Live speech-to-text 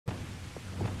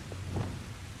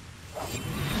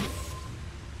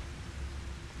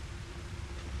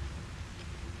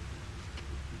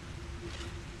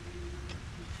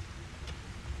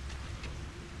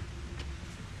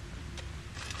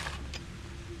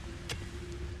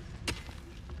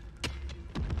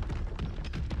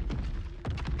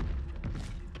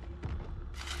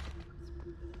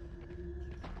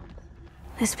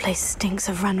This place stinks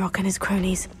of Ranrock and his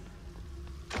cronies.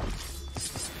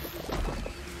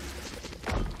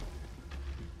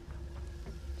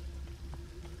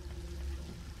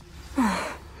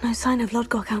 No sign of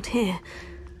Lodgok out here.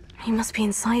 He must be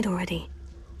inside already.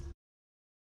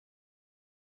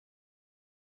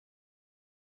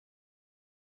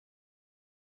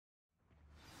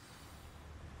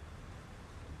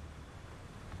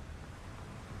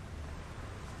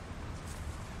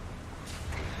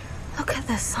 Look at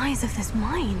the size of this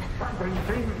mine. Something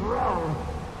seems wrong.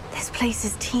 This place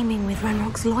is teeming with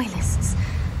Ranrock's loyalists.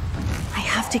 I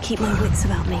have to keep my wits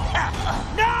about me.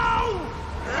 No!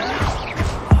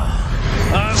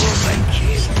 I will make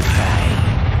you pay.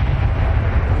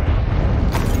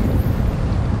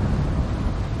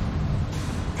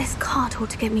 This cart ought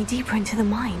to get me deeper into the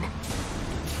mine.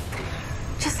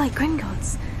 Just like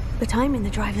Gringotts, but I'm in the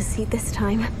driver's seat this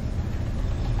time.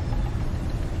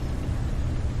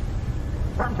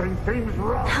 Something seems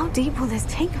wrong. How deep will this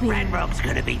take me? Ranrock's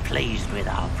gonna be pleased with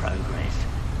our progress.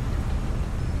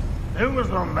 Who was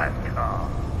on that car?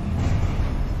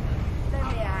 Let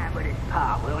me have with this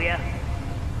part, will ya?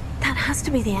 That has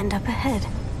to be the end up ahead.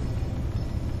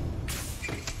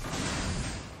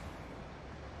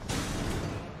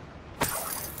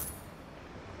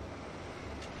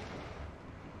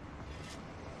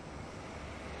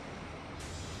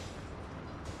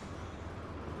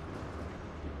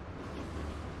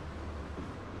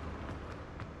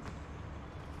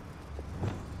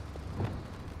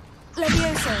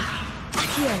 Levioso.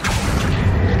 Here.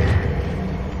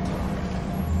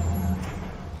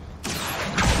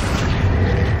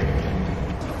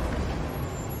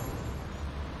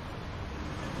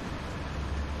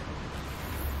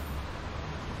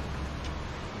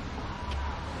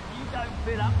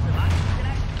 Fill up so much.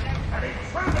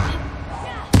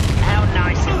 How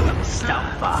nice of you to stop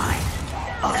by.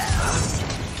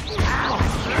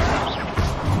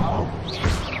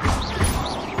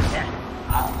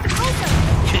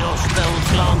 Chill spells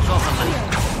glance off of me.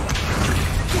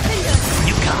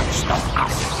 You can't stop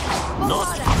us.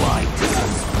 Not quite.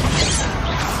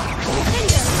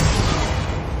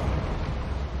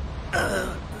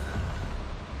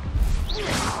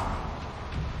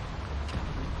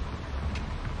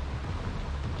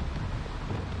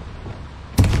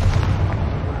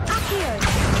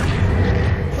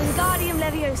 Wingardium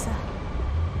Leviosa.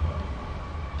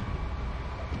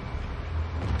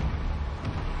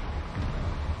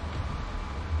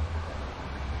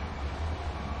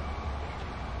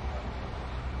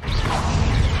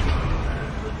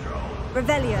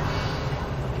 Revelio.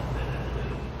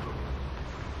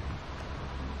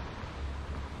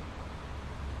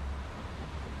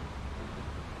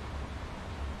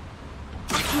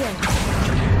 Accio.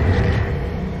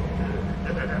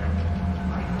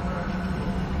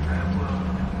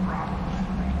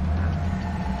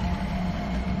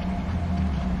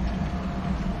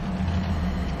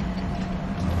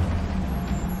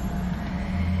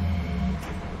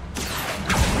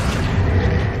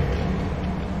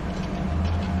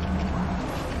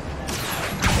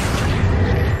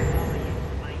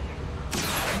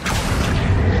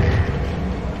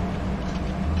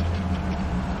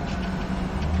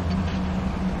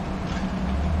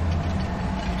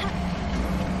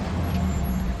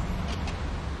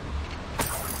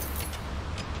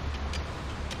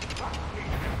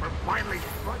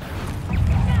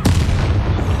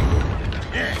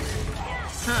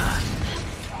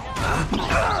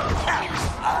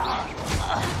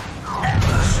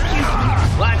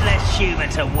 One less human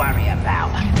to worry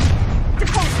about.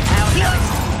 How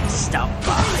nice. Stop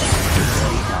by.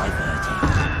 Easily diverted.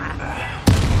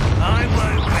 I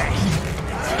won't rest.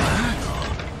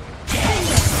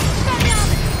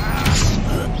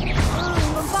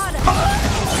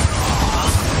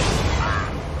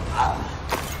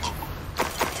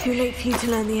 Too late for you to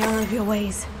learn the error of your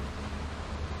ways.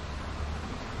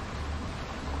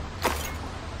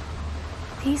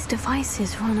 These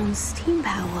devices run on steam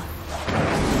power.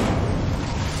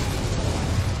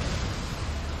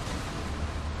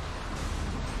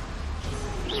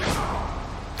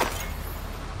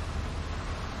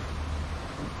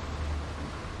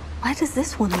 Where does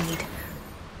this one lead?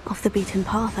 Off the beaten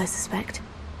path, I suspect.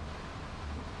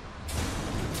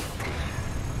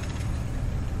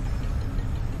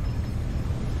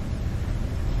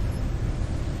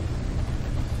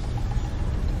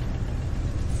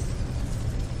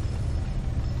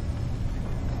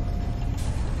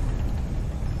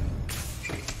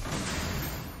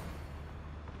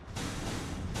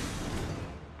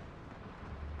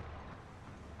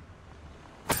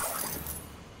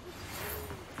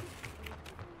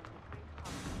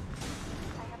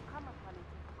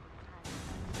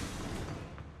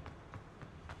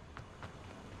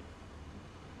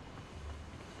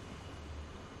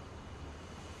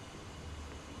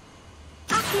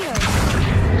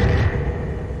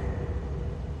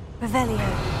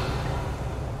 Revelio.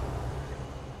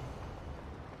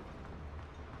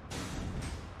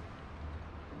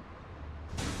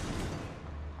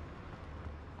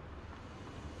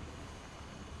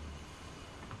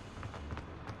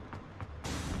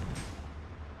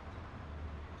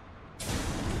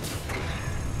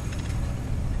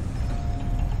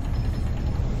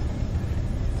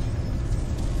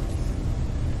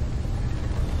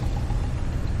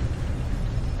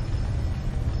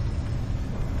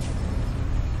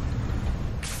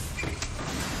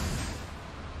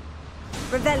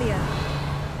 Revelio.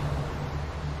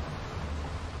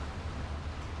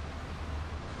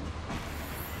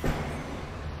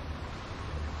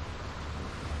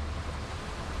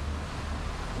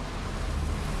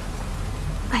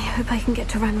 I hope I can get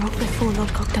to Ranrock before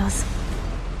Lodgok does.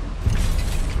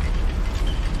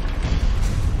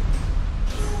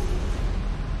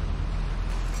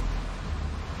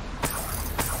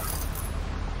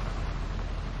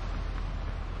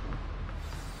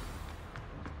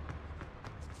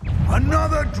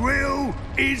 Another drill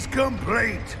is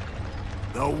complete.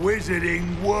 The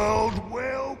wizarding world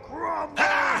will crumble.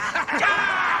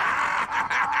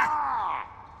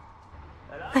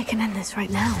 I can end this right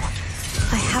now.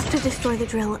 I have to destroy the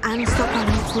drill and stop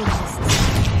Ranrock's locusts.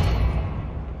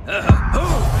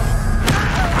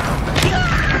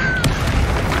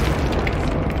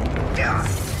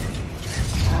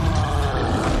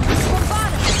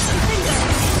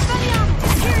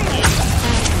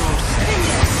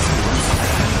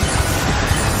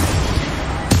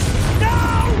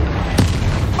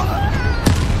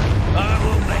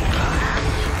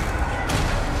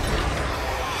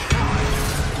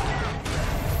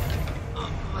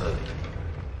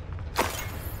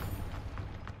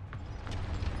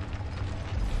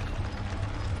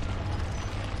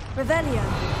 Revelio.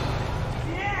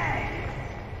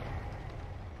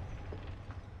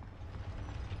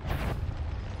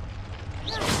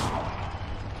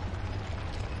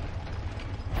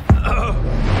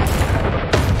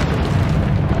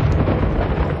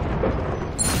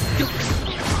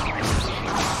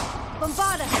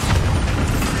 Bombarda.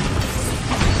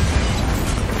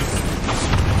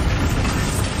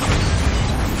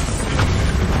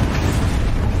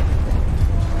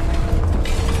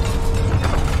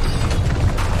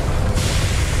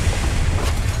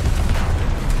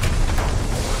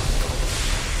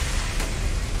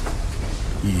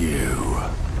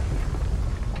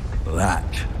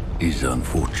 That is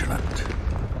unfortunate.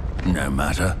 No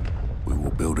matter, we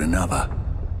will build another.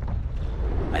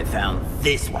 I found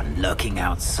this one lurking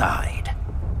outside.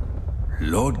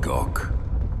 Lodgok,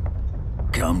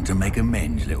 come to make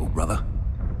amends, little brother.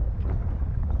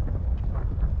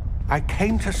 I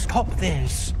came to stop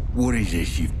this. What is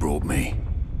this you've brought me?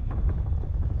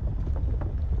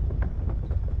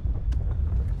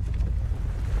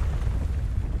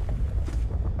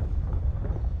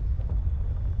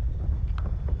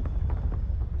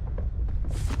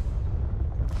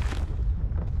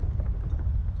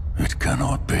 It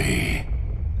cannot be.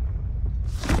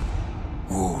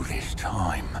 All this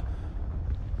time,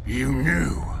 you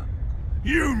knew.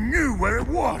 You knew where it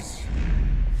was!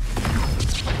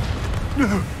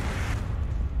 No!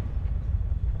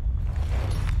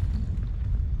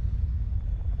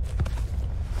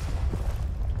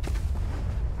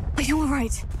 Are you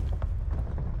alright?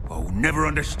 I'll never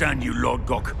understand you,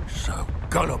 Lodgok. So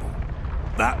gullible.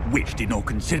 That witch did not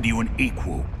consider you an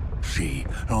equal. She,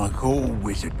 like all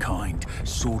wizard kind,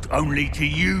 sought only to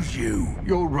use you.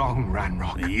 You're wrong,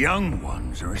 Ranrock. The young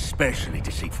ones are especially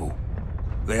deceitful.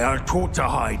 They are taught to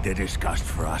hide their disgust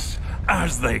for us,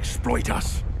 as they exploit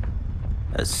us.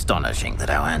 Astonishing that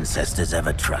our ancestors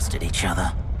ever trusted each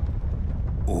other.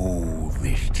 All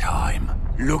this time,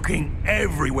 looking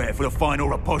everywhere for the final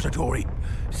repository,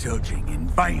 searching in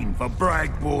vain for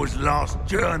Bragbor's last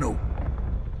journal.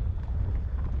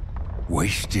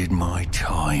 Wasted my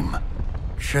time,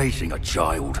 chasing a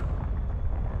child.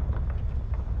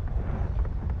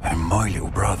 And my little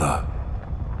brother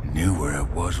knew where it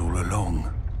was all along.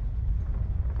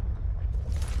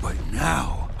 But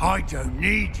now, I don't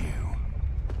need you.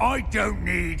 I don't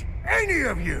need any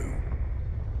of you!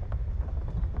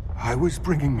 I was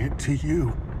bringing it to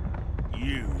you.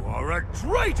 You are a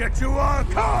traitor to our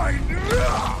kind!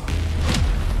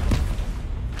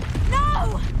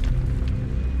 No!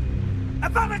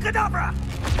 Avada Kedavra!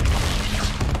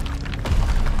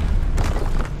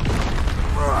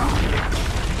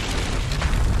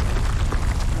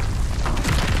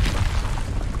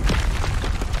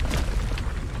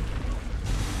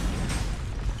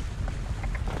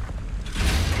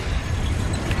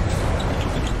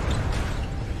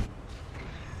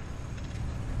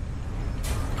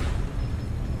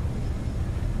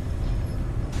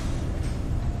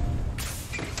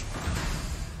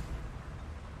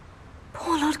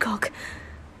 Lodgok,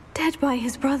 dead by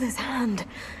his brother's hand.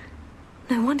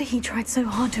 No wonder he tried so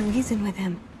hard to reason with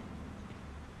him.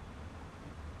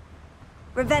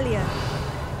 Revelio.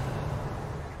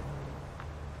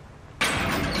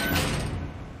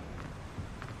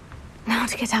 Now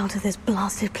to get out of this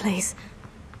blasted place.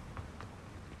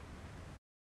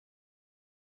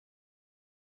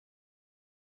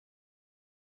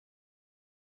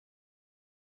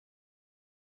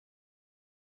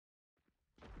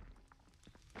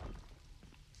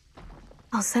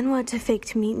 I'll send word to Fig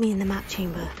to meet me in the map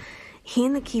chamber. He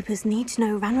and the Keepers need to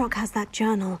know Ranrock has that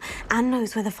journal and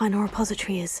knows where the final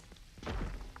repository is.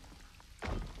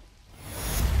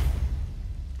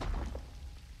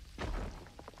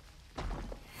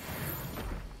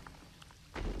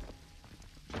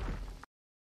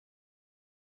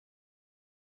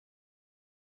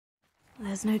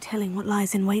 There's no telling what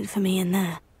lies in wait for me in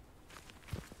there.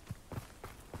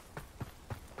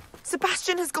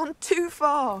 Sebastian has gone too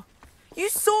far. You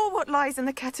saw what lies in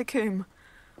the catacomb.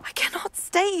 I cannot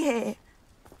stay here.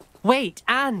 Wait,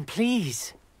 Anne,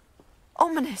 please.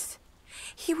 Ominous.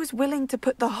 He was willing to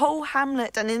put the whole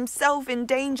hamlet and himself in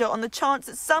danger on the chance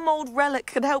that some old relic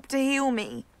could help to heal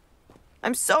me.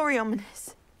 I'm sorry,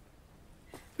 Ominous.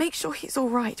 Make sure he's all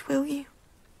right, will you?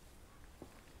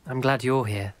 I'm glad you're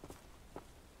here.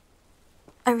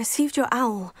 I received your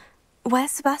owl.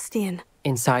 Where's Sebastian?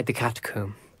 Inside the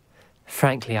catacomb.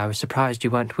 Frankly, I was surprised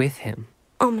you weren't with him.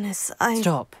 Ominous,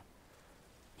 Stop.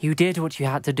 You did what you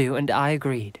had to do, and I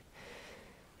agreed.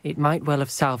 It might well have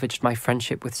salvaged my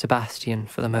friendship with Sebastian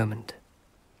for the moment.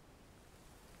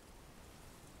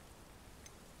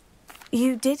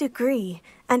 You did agree,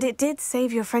 and it did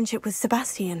save your friendship with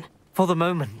Sebastian. For the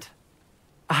moment.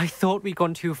 I thought we'd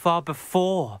gone too far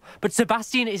before, but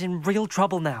Sebastian is in real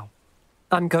trouble now.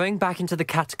 I'm going back into the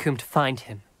catacomb to find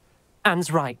him. Anne's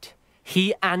right.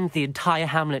 He and the entire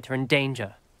hamlet are in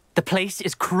danger. The place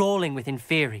is crawling with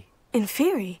Inferi.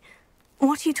 Inferi?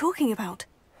 What are you talking about?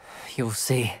 You'll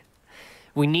see.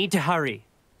 We need to hurry.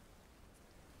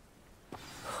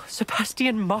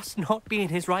 Sebastian must not be in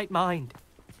his right mind.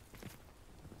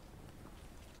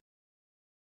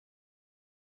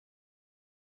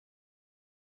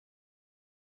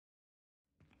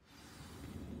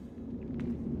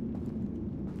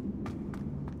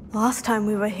 Last time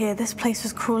we were here, this place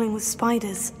was crawling with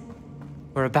spiders.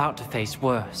 We're about to face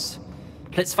worse.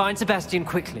 Let's find Sebastian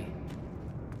quickly.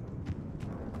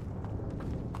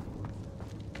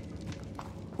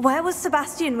 Where was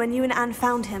Sebastian when you and Anne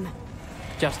found him?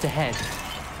 Just ahead,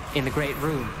 in the Great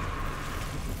Room.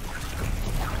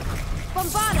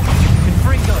 Bombarda!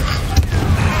 Confringo!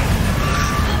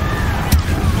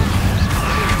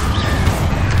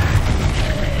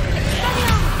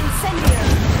 Incendio!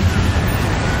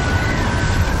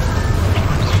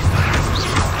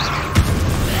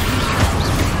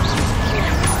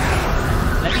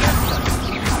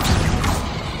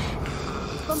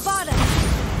 Bombarda!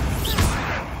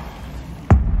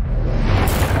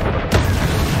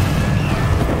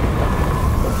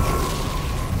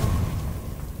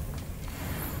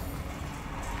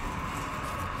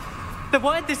 There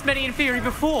weren't this many Inferi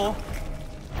before.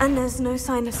 And there's no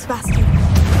sign of Sebastian.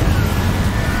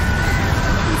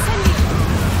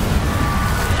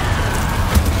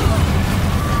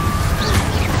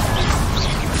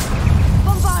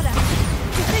 Bombarda!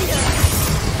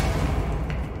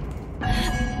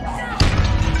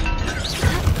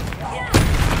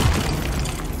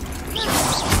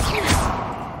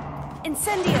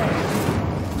 Incendio!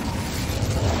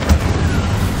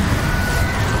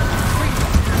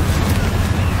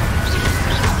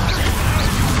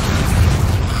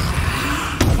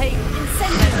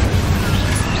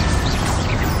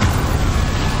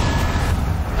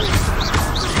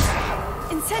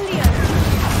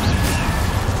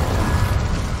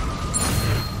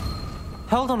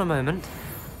 Hold on a moment.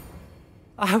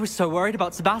 I was so worried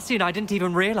about Sebastian I didn't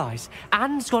even realize.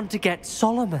 Anne's gone to get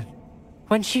Solomon.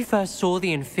 When she first saw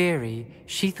the Inferi,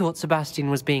 she thought Sebastian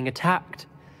was being attacked.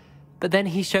 But then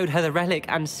he showed her the relic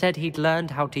and said he'd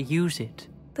learned how to use it.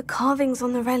 The carvings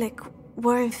on the relic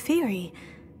were Inferi,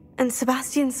 and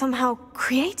Sebastian somehow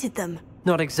created them.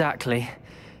 Not exactly.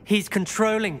 He's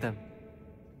controlling them.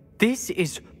 This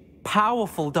is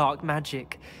powerful dark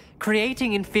magic.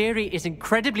 Creating Inferi is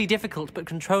incredibly difficult, but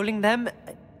controlling them...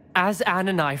 As Anne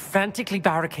and I frantically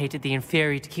barricaded the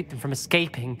Inferi to keep them from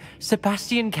escaping,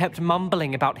 Sebastian kept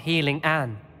mumbling about healing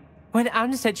Anne. When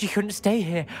Anne said she couldn't stay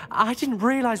here, I didn't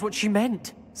realize what she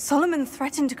meant. Solomon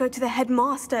threatened to go to the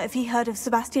headmaster if he heard of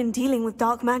Sebastian dealing with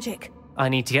dark magic. I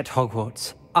need to get to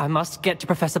Hogwarts. I must get to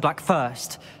Professor Black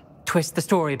first. Twist the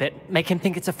story a bit, make him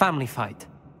think it's a family fight.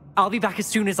 I'll be back as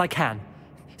soon as I can.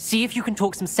 See if you can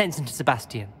talk some sense into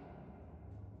Sebastian.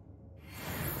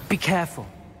 Be careful.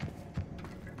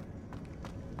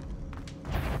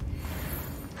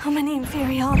 How many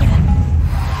Inferi are there?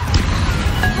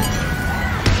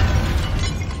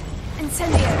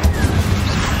 Incendio.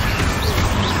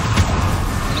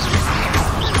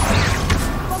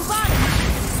 Bombarda.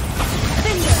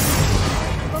 Finger.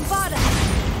 Bombarda.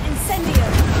 Incendio.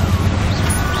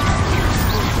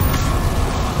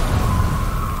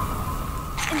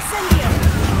 Incendio.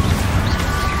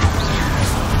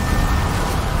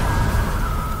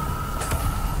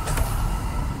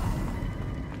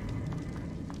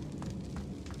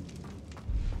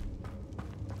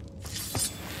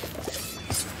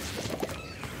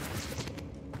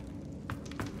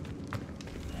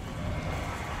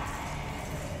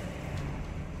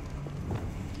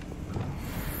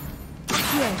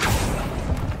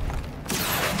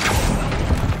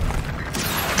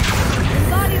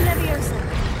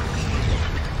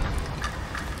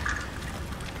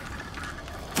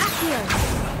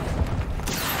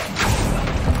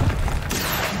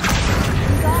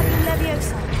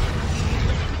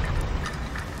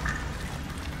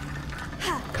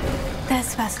 There's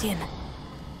Sebastian.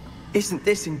 Isn't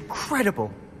this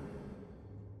incredible?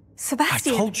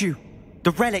 Sebastian! I told you,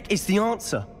 the relic is the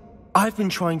answer. I've been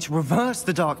trying to reverse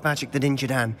the dark magic that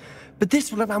injured Anne, but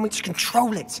this will allow me to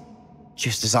control it.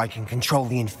 Just as I can control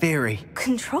the Inferi.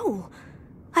 Control?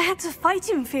 I had to fight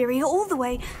Inferi all the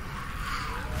way.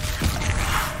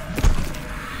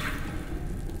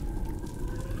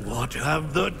 What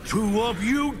have the two of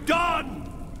you done?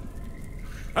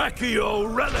 Accio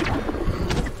relic!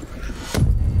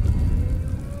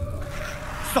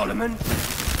 Solomon,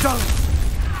 don't!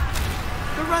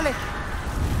 The relic!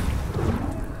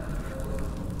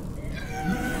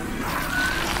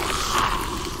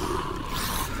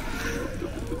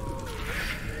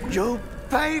 You'll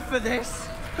pay for this!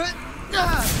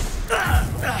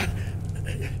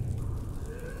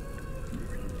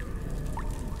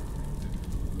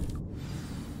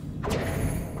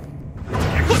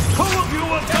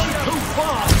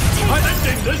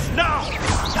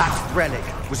 That relic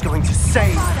was going to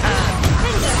save Anne.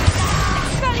 Finger.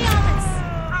 Expelliarmus.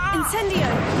 Incendio.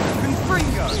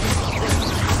 Confringo.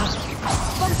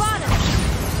 Bombarda.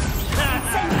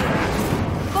 Incendio.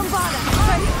 Bombarda.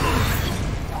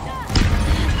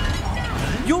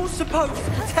 You're supposed to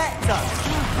protect us.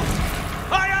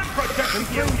 I am protecting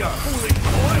you, you foolish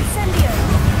boy! Incendio.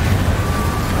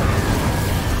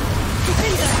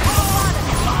 Finger. Bombarda.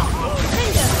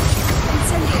 Finger.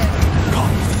 Incendio.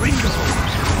 Confringo!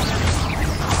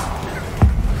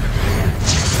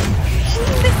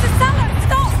 Mr. Salah,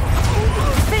 stop!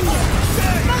 Finger.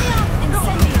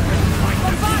 Incendio.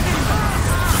 Bombarda.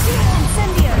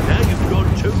 Incendio. Now you've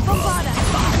gone too far. Bombarda.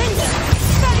 Finger.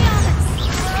 Expelliarmus.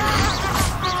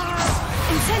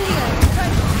 Incendio.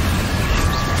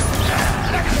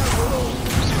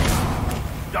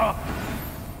 Stop!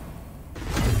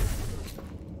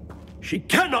 She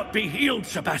cannot be healed,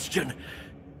 Sebastian.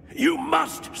 You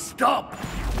must stop!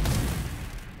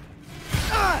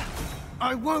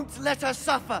 I won't let her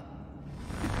suffer.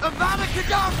 Avada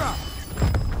Kedavra!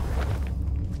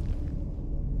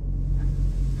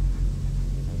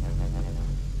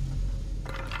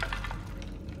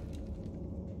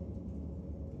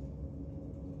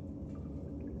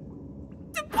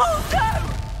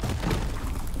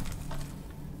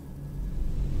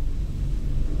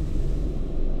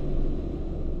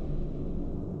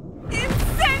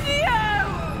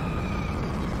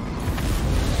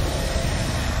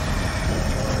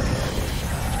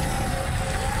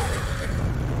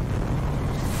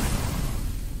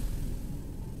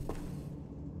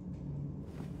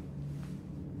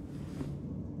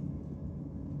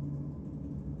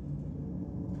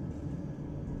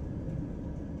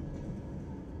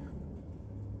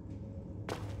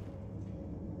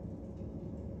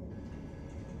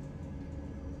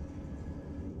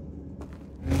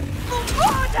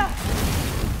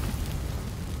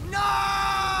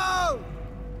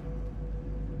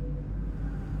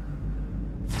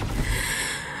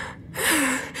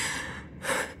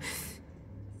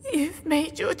 You've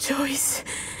made your choice.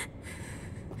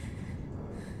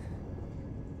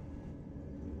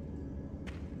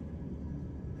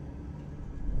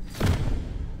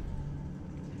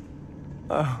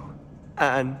 Oh,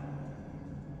 Anne.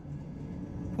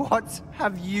 What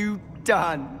have you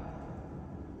done?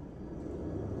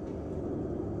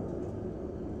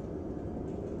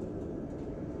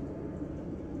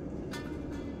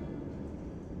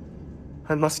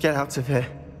 I must get out of here.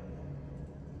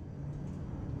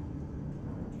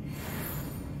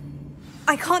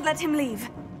 I can't let him leave.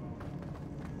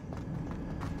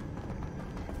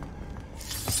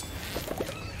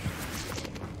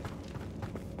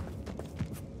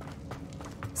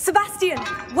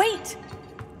 Sebastian, wait!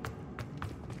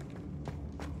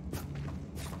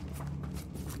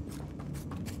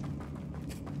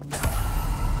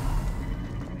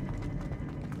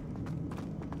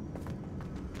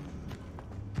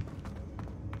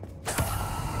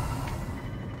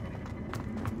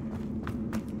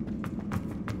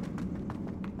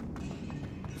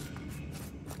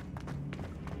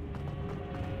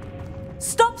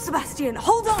 Stop, Sebastian!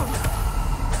 Hold on!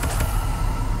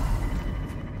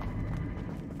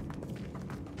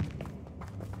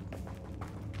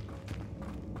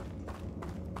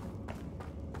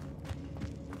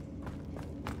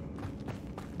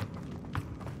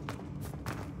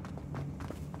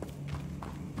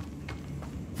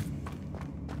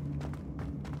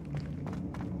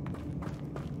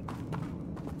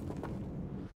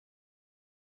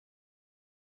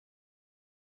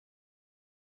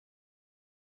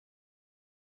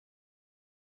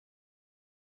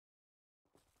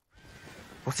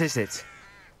 What is it?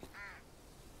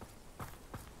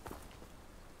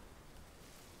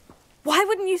 Why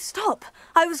wouldn't you stop?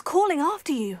 I was calling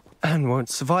after you. Anne won't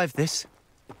survive this.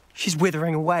 She's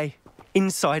withering away,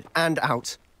 inside and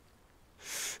out.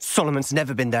 Solomon's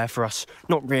never been there for us,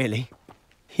 not really.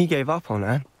 He gave up on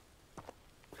Anne.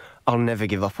 I'll never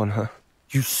give up on her.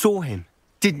 You saw him,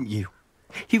 didn't you?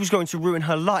 He was going to ruin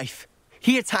her life.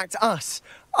 He attacked us.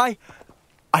 I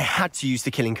had to use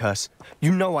the killing curse.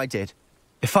 You know I did.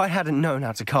 If I hadn't known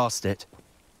how to cast it...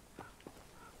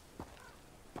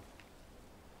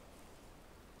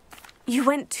 You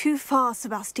went too far,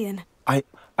 Sebastian. I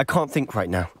can't think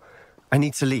right now. I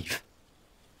need to leave.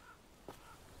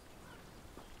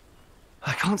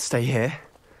 I can't stay here.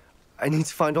 I need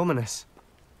to find Ominous.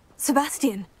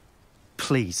 Sebastian.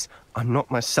 Please, I'm not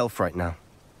myself right now.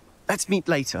 Let's meet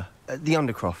later, at the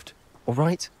Undercroft, all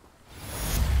right?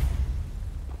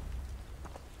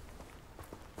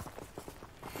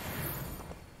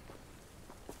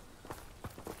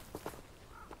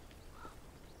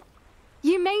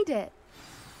 You made it.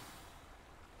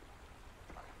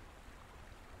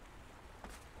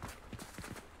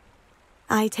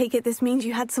 I take it this means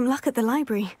you had some luck at the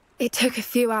library. It took a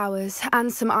few hours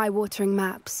and some eye-watering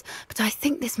maps, but I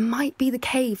think this might be the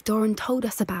cave Doran told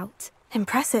us about.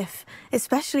 Impressive,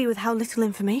 especially with how little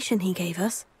information he gave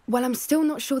us. Well, I'm still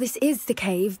not sure this is the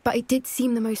cave, but it did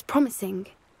seem the most promising.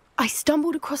 I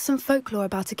stumbled across some folklore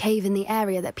about a cave in the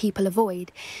area that people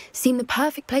avoid. Seemed the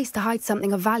perfect place to hide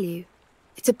something of value.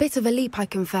 It's a bit of a leap, I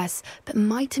confess, but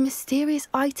might a mysterious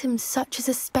item such as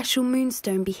a special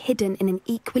moonstone be hidden in an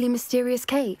equally mysterious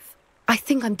cave? I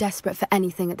think I'm desperate for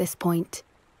anything at this point.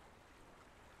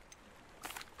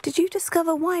 Did you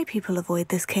discover why people avoid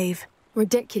this cave?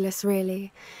 Ridiculous,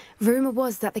 really. Rumour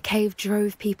was that the cave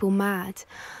drove people mad.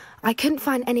 I couldn't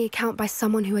find any account by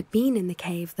someone who had been in the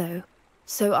cave, though.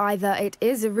 So either it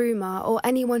is a rumour, or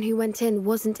anyone who went in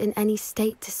wasn't in any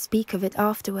state to speak of it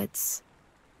afterwards.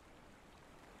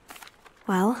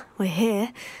 Well, we're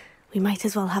here. We might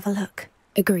as well have a look.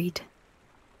 Agreed.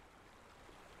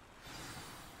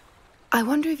 I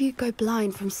wonder if you'd go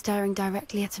blind from staring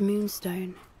directly at a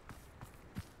moonstone.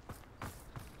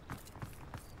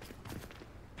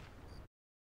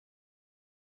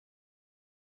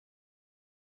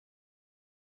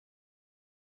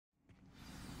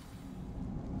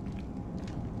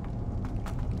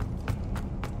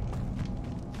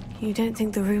 You don't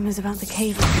think the rumours about the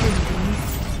cave are true, do you?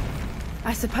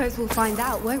 I suppose we'll find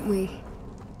out, won't we?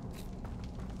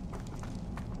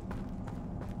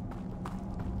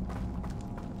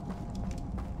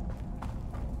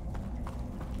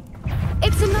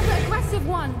 It's another aggressive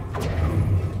one!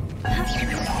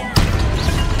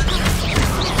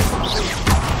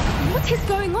 What is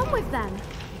going on with them?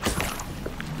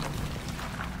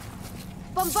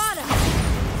 Bombard them!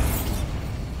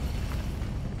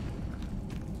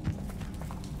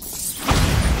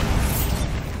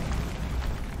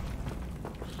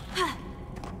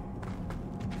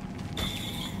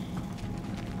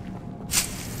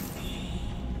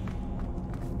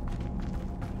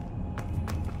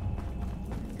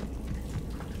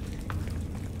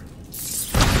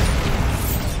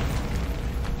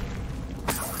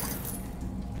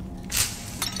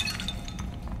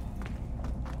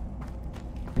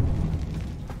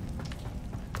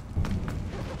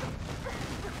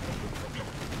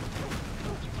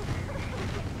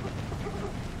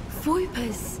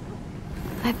 Voipers.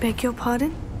 I beg your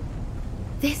pardon?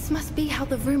 This must be how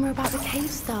the rumor about the cave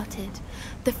started.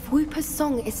 The Whooper's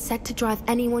song is said to drive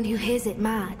anyone who hears it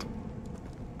mad.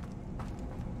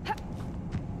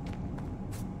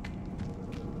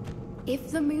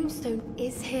 If the Moonstone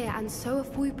is here and so are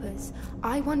Whoopers,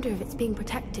 I wonder if it's being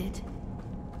protected.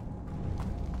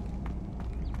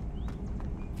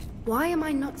 Why am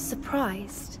I not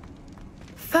surprised?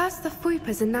 First the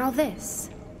Fuipas and now this.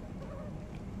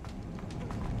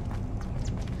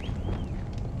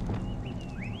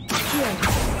 Here.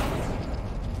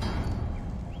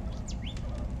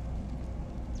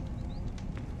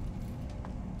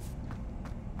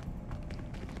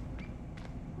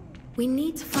 We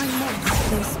need to find moths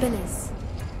for those spinners.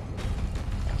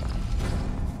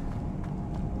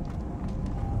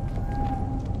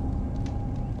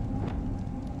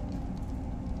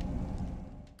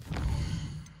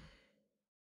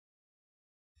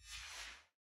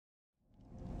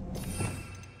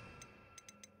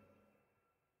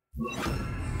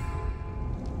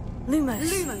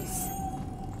 Lumos.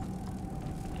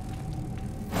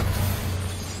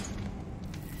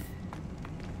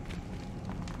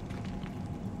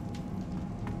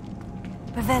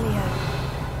 Revelio.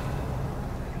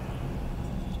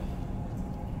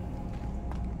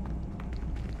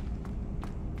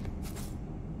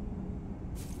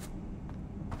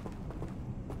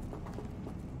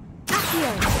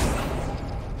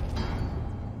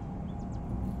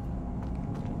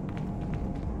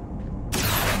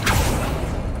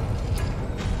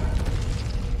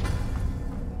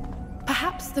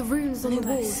 Perhaps the runes on the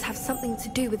walls have something to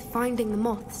do with finding the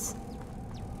moths.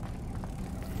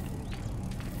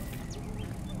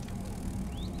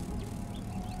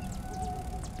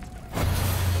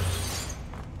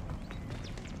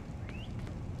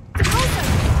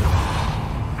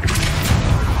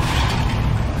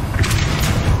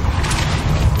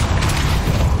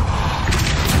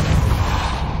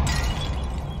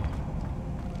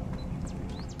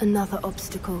 Another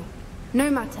obstacle. No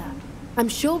matter. I'm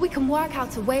sure we can work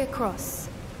out a way across.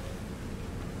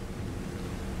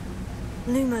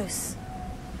 Lumos.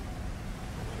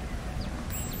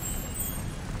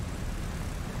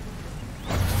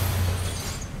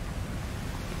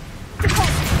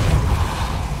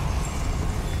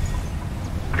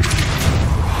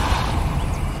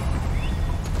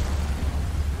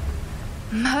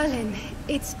 Merlin,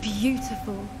 it's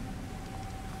beautiful.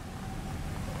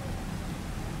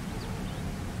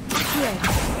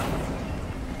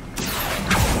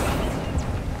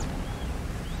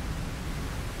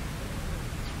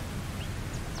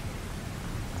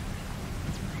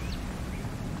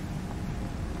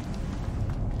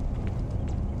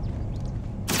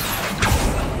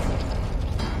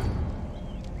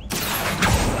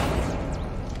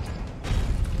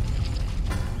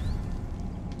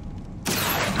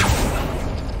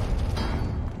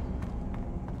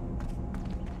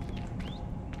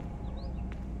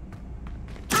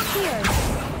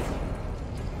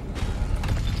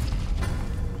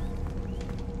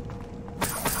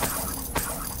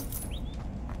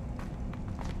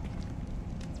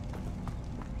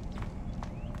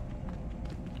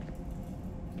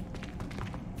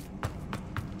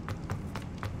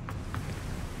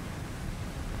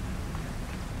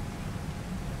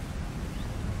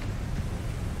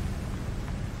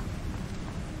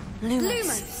 Lumos.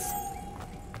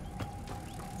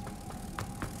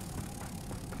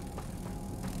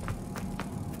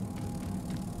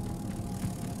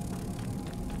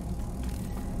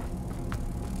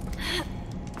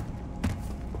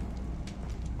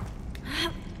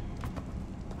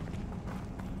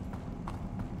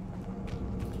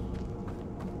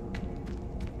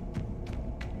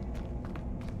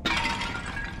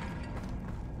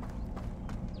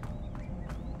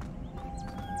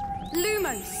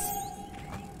 Lumos!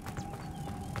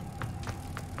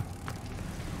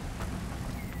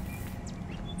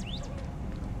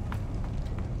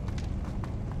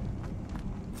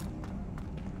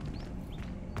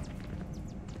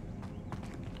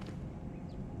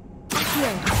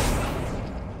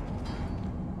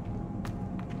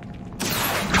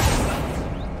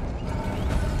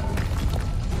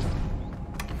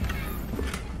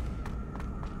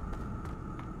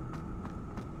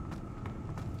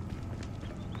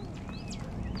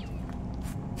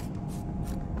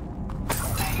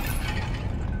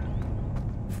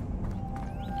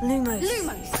 Lumos.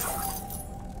 Lumos!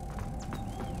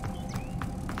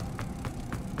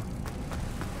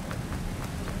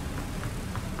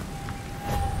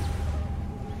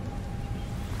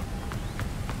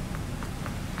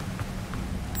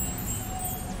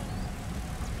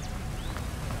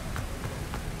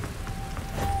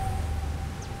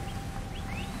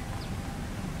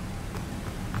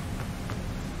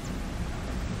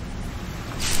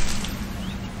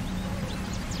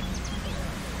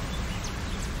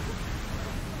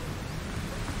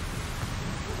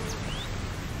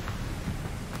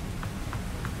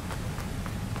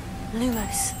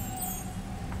 Lumos.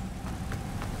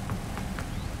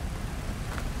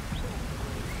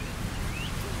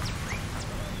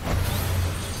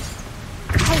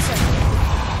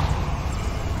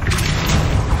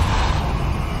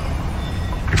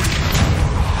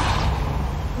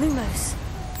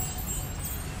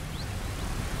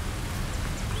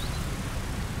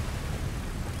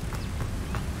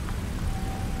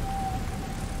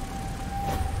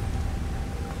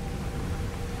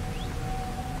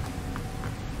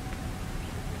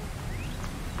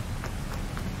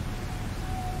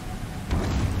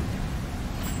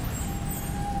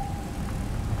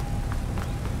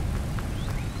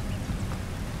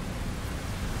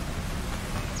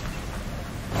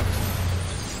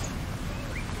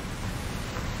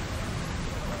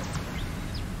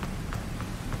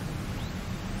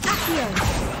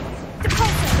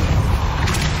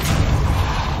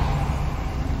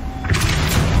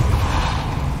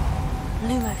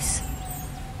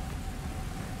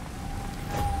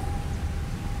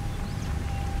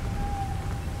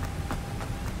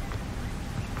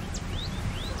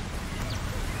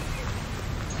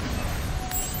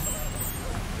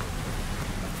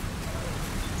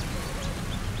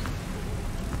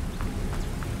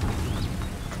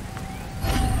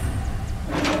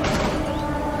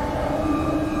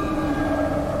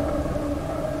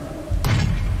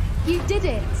 You did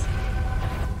it!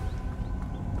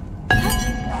 I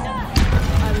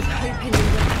was hoping you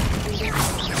would have to do this.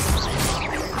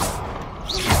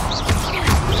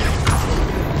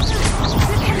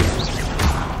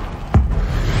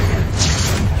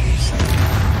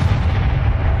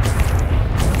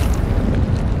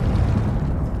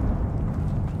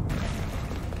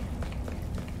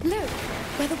 Look,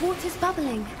 where the water's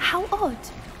bubbling. How odd.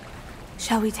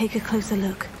 Shall we take a closer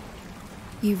look?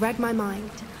 You read my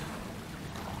mind.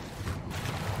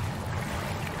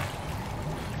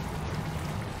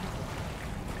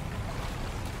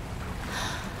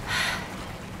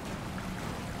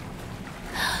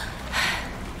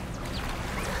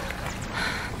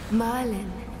 Merlin,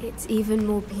 it's even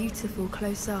more beautiful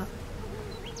close up.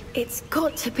 It's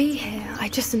got to be here, I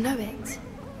just know it.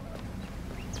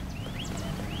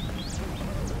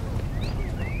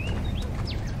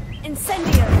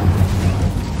 Incendio!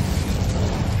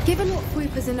 Given what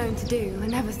swoopers are known to do, I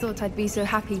never thought I'd be so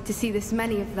happy to see this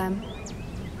many of them.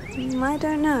 I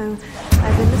don't know.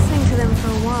 I've been listening to them for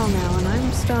a while now, and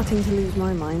I'm starting to lose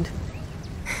my mind.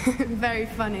 Very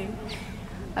funny.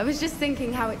 I was just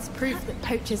thinking how it's proof that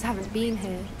poachers haven't been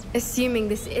here, assuming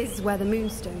this is where the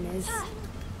Moonstone is.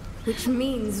 Which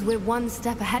means we're one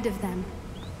step ahead of them.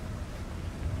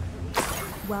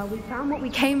 Well, we found what we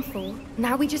came for.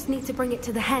 Now we just need to bring it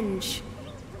to the henge.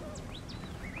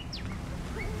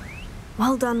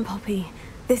 Well done, Poppy.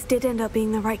 This did end up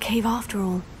being the right cave after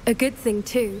all. A good thing,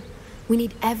 too. We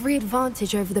need every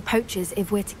advantage over the poachers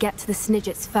if we're to get to the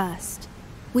Snidgets first.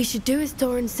 We should do as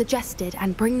Doran suggested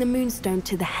and bring the Moonstone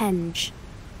to the henge.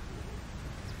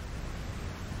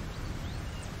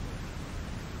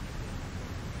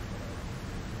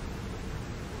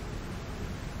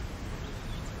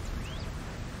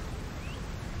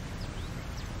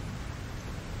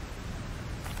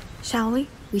 Shall we?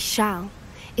 We shall.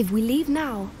 If we leave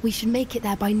now, we should make it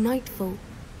there by nightfall.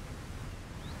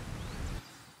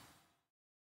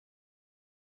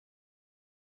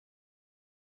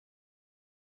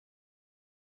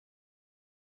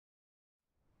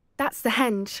 That's the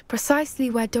henge,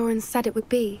 precisely where Doran said it would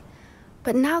be.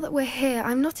 But now that we're here,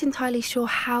 I'm not entirely sure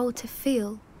how to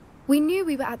feel. We knew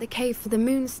we were at the cave for the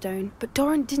Moonstone, but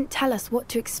Doran didn't tell us what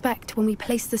to expect when we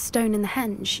placed the stone in the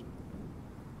henge.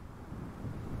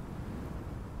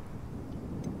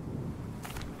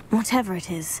 Whatever it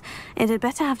is, it had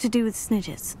better have to do with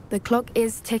Snidgets. The clock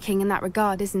is ticking in that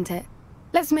regard, isn't it?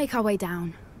 Let's make our way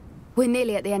down. We're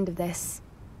nearly at the end of this.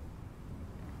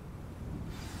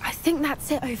 I think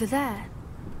that's it over there.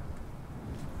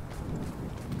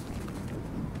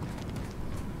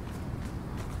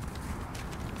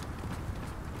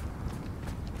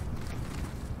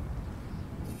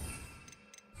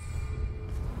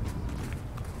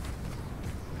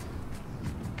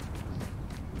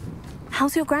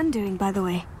 How's your Gran doing, by the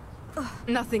way?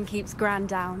 Nothing keeps Gran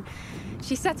down.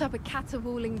 She set up a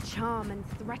caterwauling charm and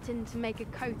threatened to make a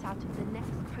coat out of the next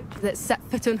poacher that set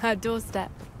foot on her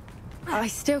doorstep. I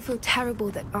still feel terrible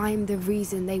that I'm the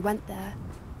reason they went there.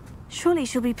 Surely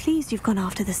she'll be pleased you've gone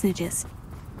after the Snidgets.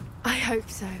 I hope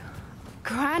so.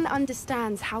 Gran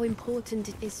understands how important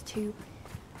it is to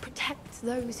protect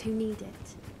those who need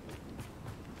it.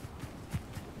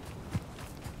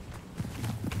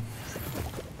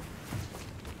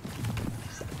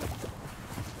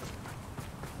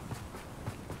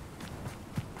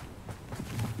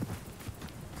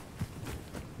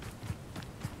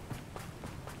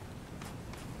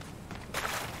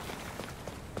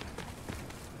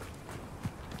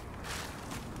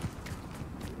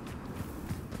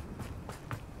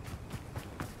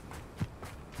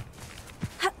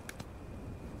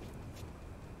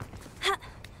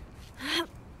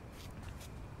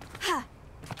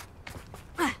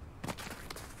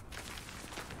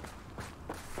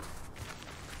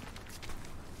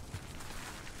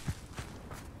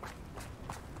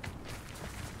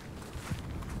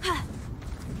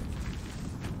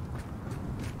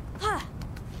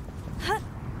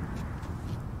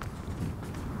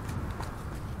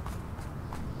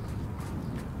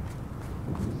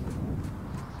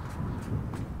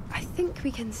 I think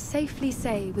we can safely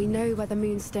say we know where the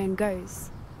Moonstone goes.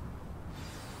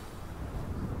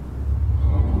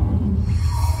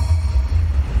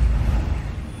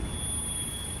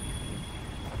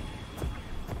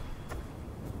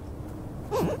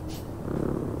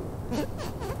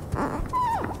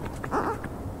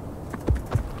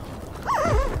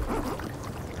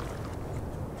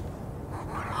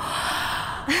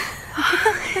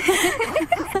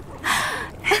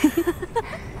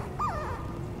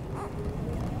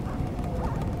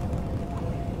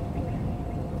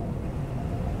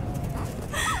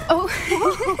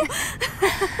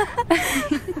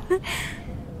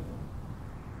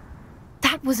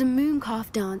 That was a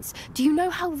mooncalf dance. Do you know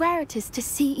how rare it is to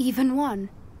see even one?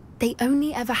 They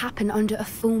only ever happen under a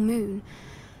full moon.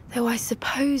 Though I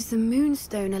suppose the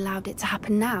moonstone allowed it to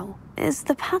happen now. Is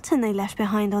the pattern they left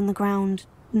behind on the ground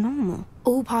normal?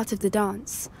 All part of the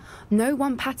dance. No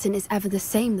one pattern is ever the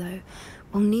same, though.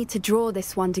 We'll need to draw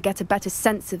this one to get a better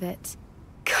sense of it.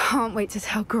 Can't wait to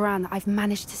tell Gran that I've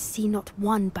managed to see not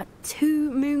one, but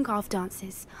 2 mooncalf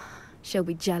dances. She'll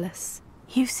be jealous.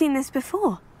 You've seen this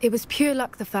before? It was pure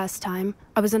luck the first time.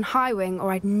 I was on Highwing,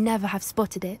 or I'd never have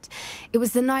spotted it. It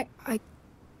was the night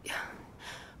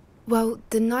Well,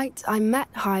 the night I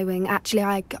met Highwing, actually,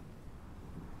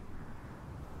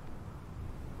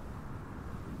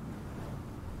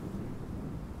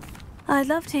 I'd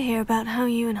love to hear about how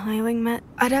you and Highwing met.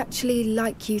 I'd actually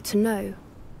like you to know.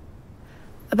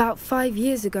 About 5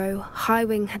 years ago,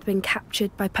 Highwing had been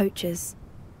captured by poachers.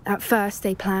 At first,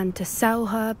 they planned to sell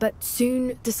her, but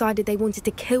soon decided they wanted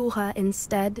to kill her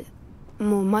instead.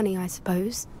 More money, I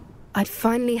suppose. I'd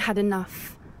finally had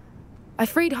enough. I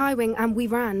freed Highwing and we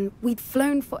ran. We'd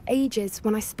flown for ages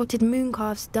when I spotted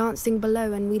mooncalves dancing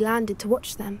below and we landed to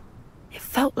watch them. It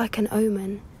felt like an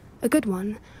omen. A good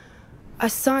one. A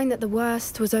sign that the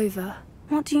worst was over.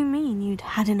 What do you mean you'd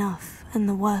had enough and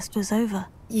the worst was over?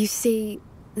 You see,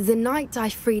 the night I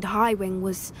freed Highwing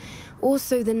was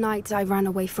also the night I ran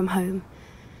away from home.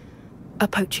 A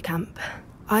poacher camp.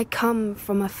 I come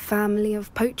from a family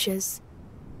of poachers.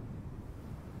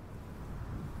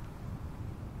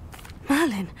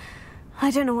 Merlin,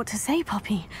 I don't know what to say,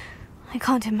 Poppy. I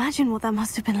can't imagine what that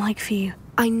must have been like for you.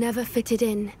 I never fitted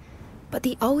in, but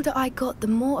the older I got, the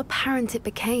more apparent it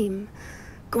became.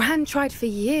 Gran tried for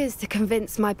years to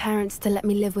convince my parents to let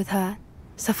me live with her.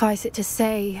 Suffice it to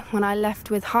say, when I left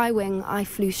with Highwing, I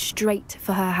flew straight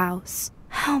for her house.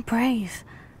 How brave.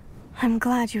 I'm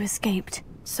glad you escaped.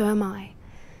 So am I.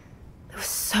 There were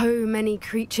so many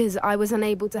creatures I was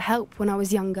unable to help when I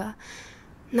was younger.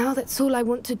 Now that's all I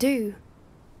want to do.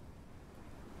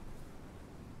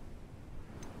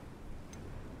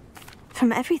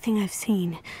 From everything I've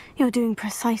seen, you're doing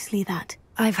precisely that.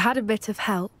 I've had a bit of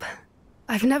help.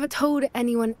 I've never told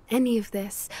anyone any of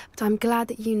this, but I'm glad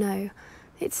that you know.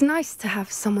 It's nice to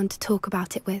have someone to talk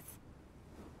about it with.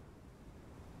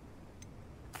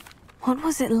 What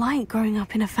was it like growing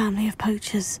up in a family of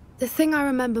poachers? The thing I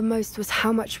remember most was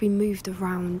how much we moved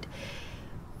around.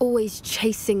 Always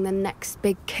chasing the next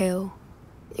big kill.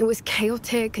 It was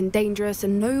chaotic and dangerous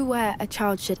and nowhere a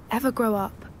child should ever grow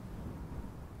up.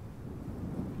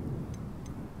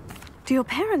 Do your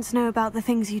parents know about the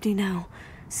things you do now?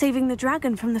 Saving the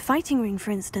dragon from the fighting ring,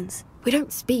 for instance? We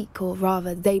don't speak, or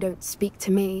rather, they don't speak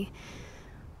to me.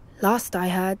 Last I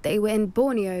heard, they were in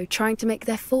Borneo trying to make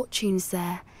their fortunes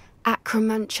there.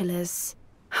 Acromantulas.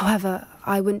 However,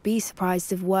 I wouldn't be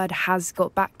surprised if word has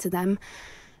got back to them.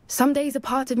 Some days a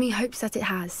part of me hopes that it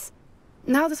has.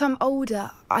 Now that I'm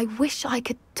older, I wish I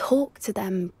could talk to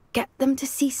them, get them to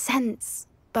see sense.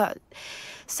 But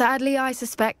sadly, I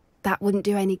suspect that wouldn't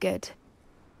do any good.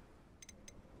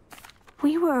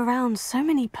 We were around so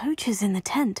many poachers in the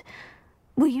tent.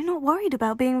 Were you not worried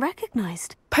about being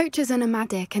recognized? Poachers are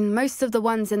nomadic, and most of the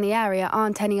ones in the area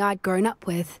aren't any I'd grown up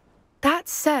with. That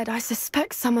said, I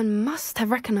suspect someone must have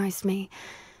recognized me.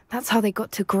 That's how they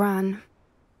got to Gran.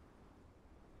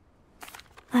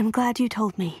 I'm glad you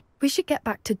told me. We should get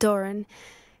back to Doran.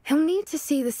 He'll need to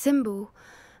see the symbol,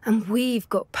 and we've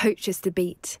got poachers to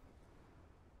beat.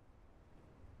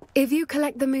 If you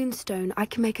collect the moonstone, I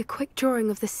can make a quick drawing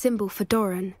of the symbol for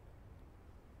Doran.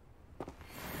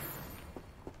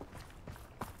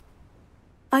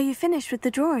 Are you finished with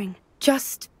the drawing?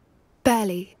 Just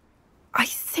barely. I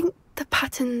think the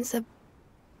pattern's a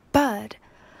bird.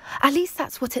 At least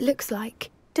that's what it looks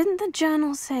like. Didn't the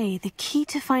journal say the key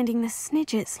to finding the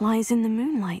Snidgets lies in the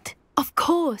moonlight? Of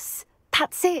course.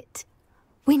 That's it.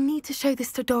 We need to show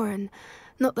this to Doran.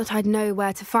 Not that I'd know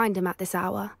where to find him at this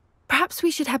hour. Perhaps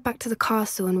we should head back to the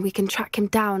castle and we can track him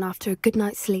down after a good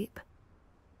night's sleep.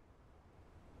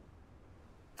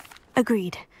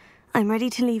 Agreed. I'm ready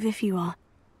to leave if you are.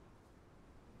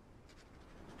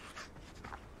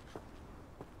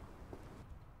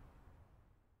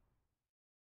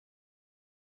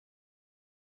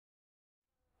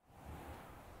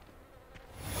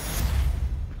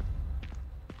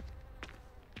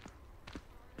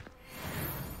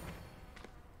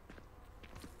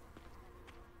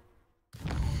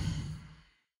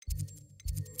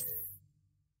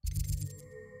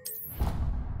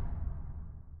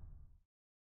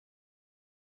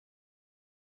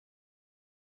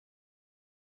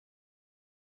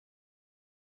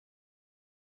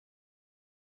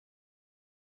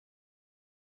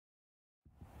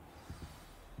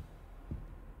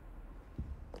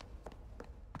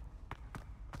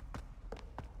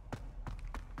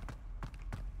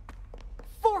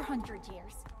 400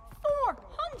 years.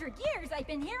 400 years I've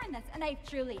been hearing this, and I've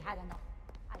truly had enough.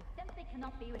 I simply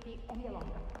cannot be with you any longer.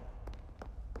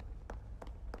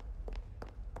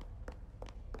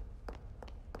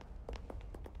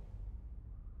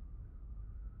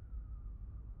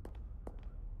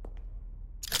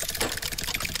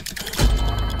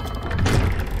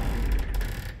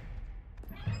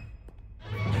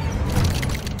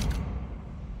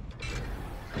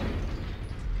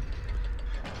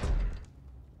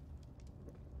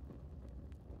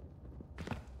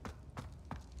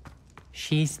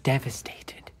 She's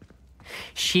devastated.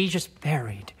 She just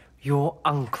buried your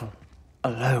uncle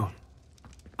alone.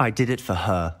 I did it for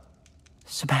her.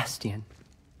 Sebastian,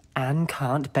 Anne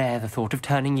can't bear the thought of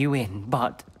turning you in,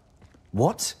 but...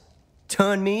 What?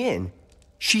 Turn me in?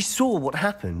 She saw what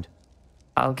happened.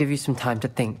 I'll give you some time to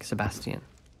think, Sebastian.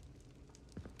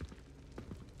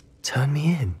 Turn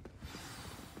me in?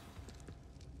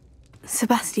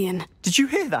 Sebastian. Did you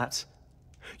hear that?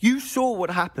 You saw what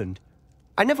happened.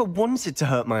 I never wanted to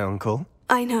hurt my uncle.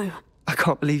 I know. I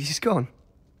can't believe he's gone.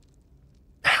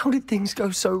 How did things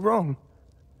go so wrong?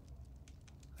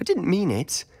 I didn't mean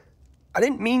it. I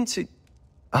didn't mean to...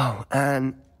 Oh,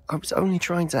 Anne, I was only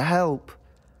trying to help.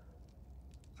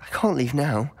 I can't leave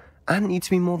now. Anne needs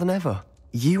me more than ever.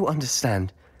 You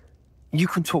understand. You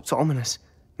can talk to Ominous.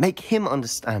 Make him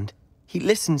understand. He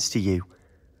listens to you.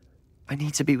 I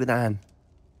need to be with Anne.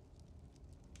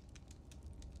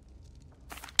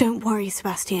 Don't worry,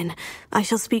 Sebastian. I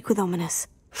shall speak with Ominous.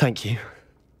 Thank you.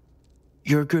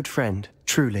 You're a good friend,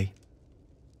 truly.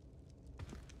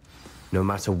 No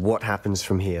matter what happens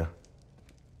from here,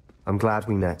 I'm glad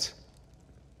we met.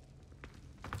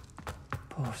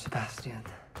 Poor Sebastian.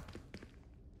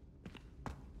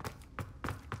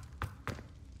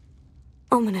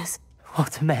 Ominous.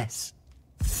 What a mess.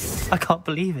 I can't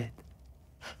believe it.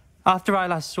 After I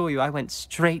last saw you, I went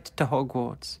straight to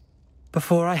Hogwarts.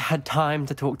 Before I had time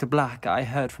to talk to Black, I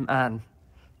heard from Anne.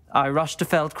 I rushed to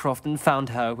Feldcroft and found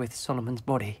her with Solomon's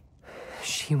body.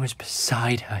 She was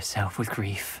beside herself with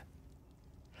grief.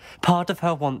 Part of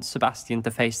her wants Sebastian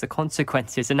to face the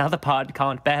consequences, another part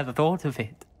can't bear the thought of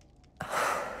it.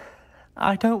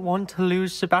 I don't want to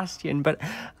lose Sebastian, but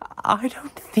I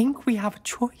don't think we have a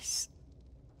choice.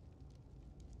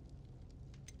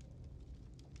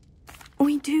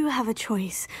 We do have a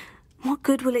choice. What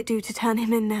good will it do to turn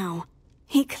him in now?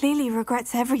 He clearly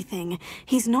regrets everything.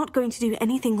 He's not going to do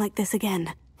anything like this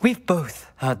again. We've both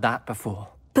heard that before.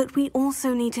 But we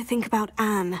also need to think about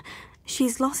Anne.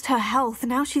 She's lost her health,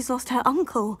 now she's lost her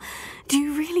uncle. Do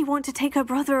you really want to take her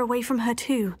brother away from her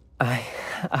too?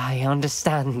 I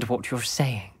understand what you're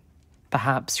saying.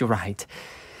 Perhaps you're right.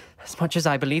 As much as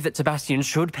I believe that Sebastian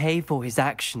should pay for his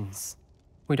actions,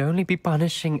 we'd only be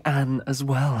punishing Anne as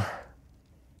well.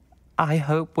 I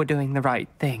hope we're doing the right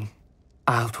thing.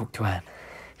 I'll talk to Anne.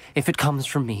 If it comes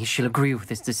from me, she'll agree with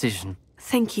this decision.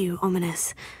 Thank you,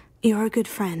 Ominous. You're a good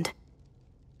friend.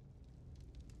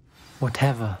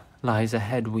 Whatever lies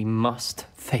ahead, we must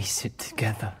face it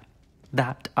together.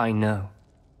 That I know.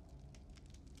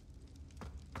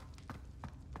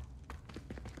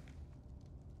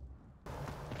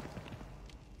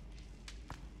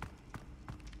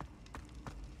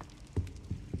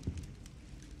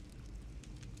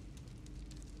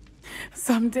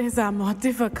 Some days are more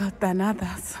difficult than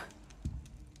others.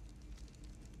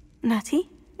 Natty,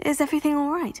 is everything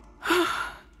all right?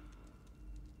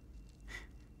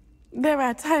 There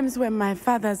are times when my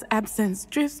father's absence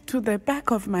drifts to the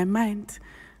back of my mind,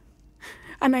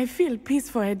 and I feel peace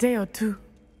for a day or two.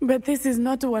 But this is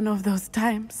not one of those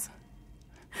times.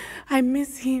 I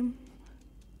miss him.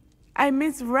 I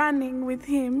miss running with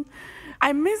him.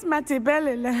 I miss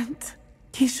Matibeleland.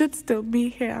 He should still be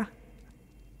here.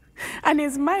 And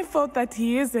it's my fault that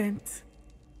he isn't.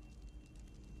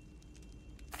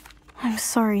 I'm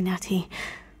sorry, Natty.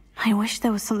 I wish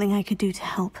there was something I could do to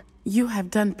help. You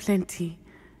have done plenty.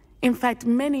 In fact,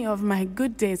 many of my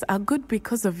good days are good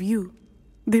because of you.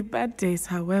 The bad days,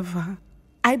 however.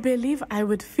 I believe I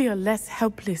would feel less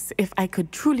helpless if I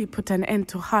could truly put an end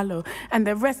to Harlow and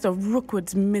the rest of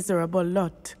Rookwood's miserable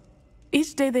lot.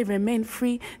 Each day they remain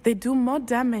free, they do more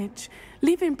damage,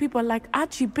 leaving people like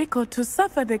Archie Bickle to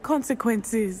suffer the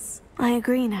consequences. I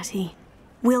agree, Natty.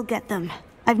 We'll get them.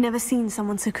 I've never seen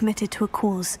someone so committed to a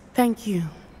cause. Thank you.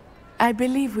 I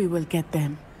believe we will get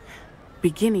them,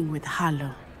 beginning with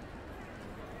Harlow.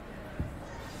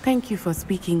 Thank you for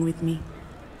speaking with me.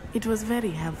 It was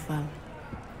very helpful.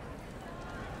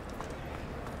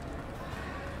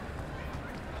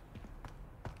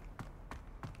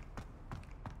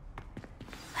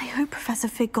 I hope Professor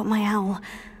Fig got my owl.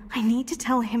 I need to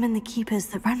tell him and the Keepers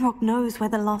that Ranrock knows where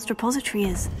the last repository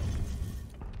is.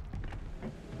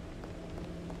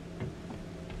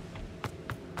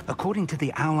 According to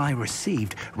the owl I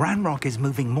received, Ranrock is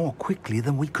moving more quickly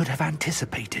than we could have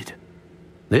anticipated.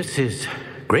 This is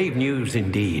grave news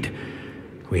indeed.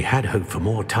 We had hoped for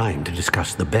more time to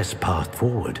discuss the best path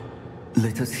forward.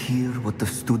 Let us hear what the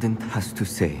student has to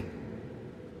say.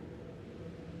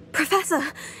 Professor,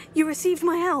 you received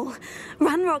my owl.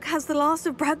 Ranrock has the last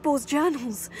of Bragbor's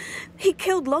journals. He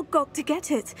killed Lodgok to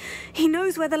get it. He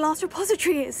knows where the last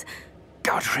repository is.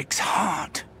 Godric's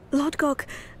heart. Lodgok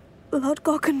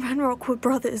and Ranrock were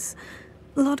brothers.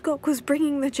 Lodgok was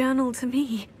bringing the journal to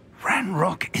me.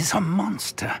 Ranrock is a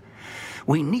monster.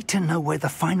 We need to know where the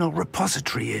final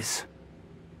repository is.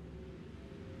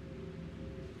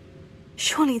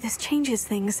 Surely this changes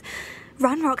things.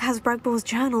 Ranrock has Bragbor's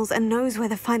journals and knows where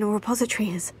the final repository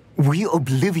is. We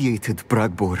obliviated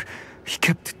Bragbor. He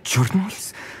kept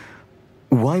journals?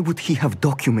 Why would he have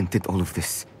documented all of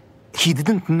this? He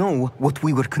didn't know what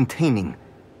we were containing.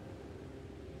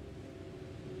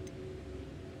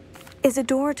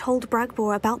 Isadora told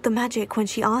Bragbor about the magic when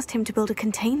she asked him to build a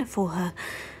container for her.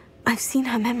 I've seen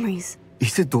her memories.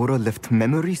 Isadora left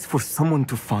memories for someone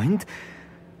to find?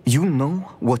 You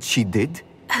know what she did?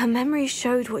 Her memories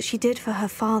showed what she did for her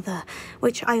father,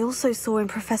 which I also saw in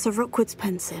Professor Rookwood's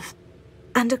pensive.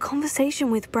 And a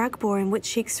conversation with Bragbor in which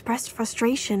she expressed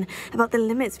frustration about the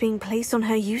limits being placed on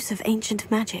her use of ancient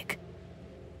magic.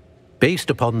 Based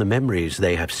upon the memories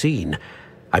they have seen,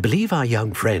 I believe our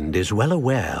young friend is well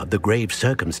aware of the grave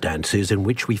circumstances in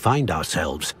which we find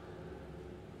ourselves.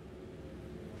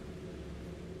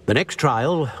 The next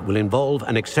trial will involve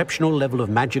an exceptional level of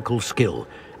magical skill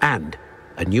and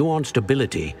a nuanced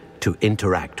ability to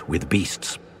interact with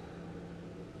beasts.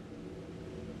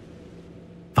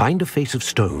 Find a face of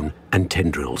stone and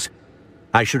tendrils.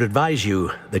 I should advise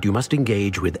you that you must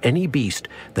engage with any beast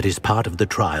that is part of the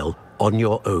trial on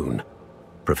your own.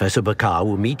 Professor Bakar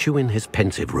will meet you in his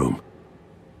pensive room.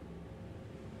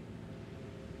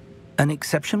 An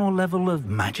exceptional level of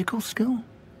magical skill?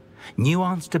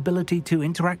 Nuanced ability to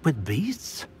interact with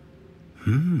beasts?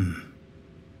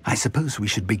 I suppose we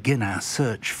should begin our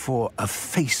search for a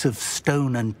face of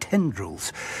stone and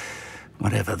tendrils,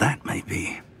 whatever that may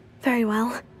be. Very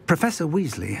well. Professor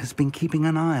Weasley has been keeping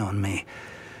an eye on me.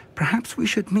 Perhaps we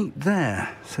should meet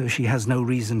there, so she has no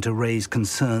reason to raise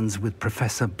concerns with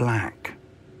Professor Black.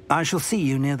 I shall see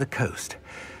you near the coast.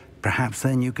 Perhaps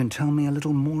then you can tell me a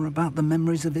little more about the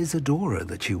memories of Isadora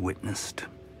that you witnessed.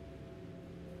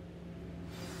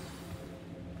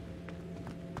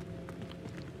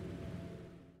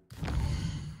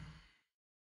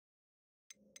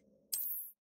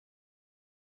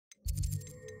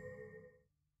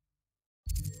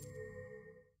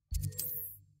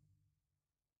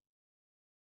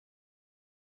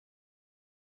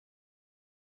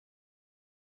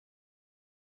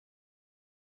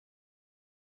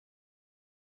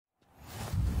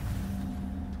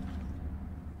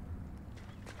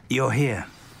 You're here.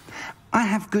 I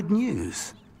have good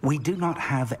news. We do not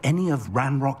have any of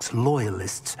Ranrock's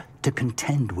loyalists to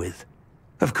contend with.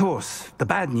 Of course, the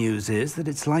bad news is that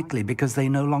it's likely because they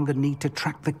no longer need to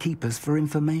track the Keepers for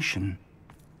information.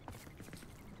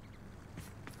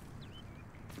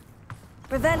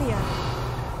 Revelio.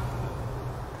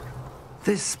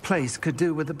 This place could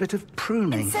do with a bit of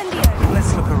pruning. Incendio.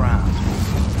 Let's look around.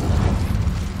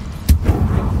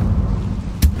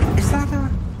 Is that a...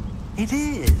 It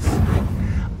is.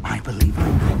 I believe I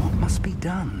know what must be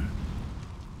done.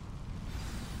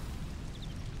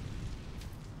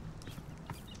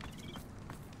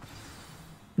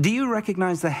 Do you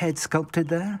recognize the head sculpted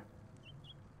there?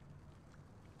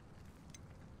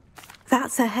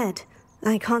 That's her head.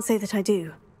 I can't say that I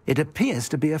do. It appears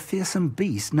to be a fearsome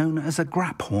beast known as a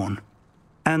graphorn.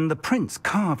 And the prints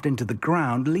carved into the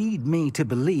ground lead me to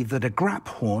believe that a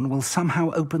graphorn will somehow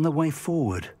open the way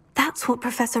forward. That's what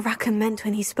Professor Rackham meant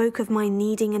when he spoke of my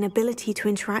needing an ability to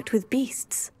interact with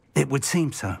beasts. It would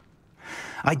seem so.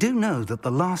 I do know that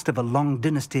the last of a long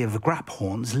dynasty of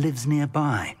graphorns lives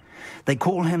nearby. They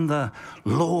call him the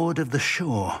Lord of the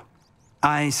Shore.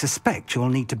 I suspect you'll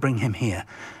need to bring him here.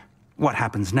 What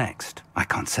happens next, I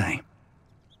can't say.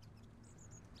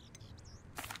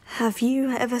 Have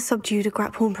you ever subdued a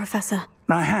graphorn, Professor?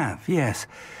 I have, yes.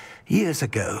 Years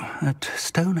ago, at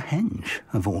Stonehenge,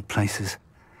 of all places.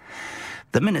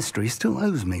 The Ministry still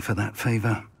owes me for that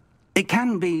favor. It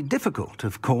can be difficult,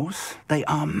 of course. They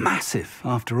are massive,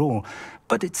 after all,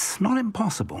 but it's not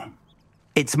impossible.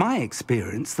 It's my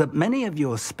experience that many of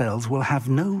your spells will have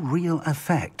no real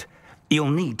effect.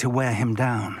 You'll need to wear him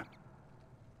down.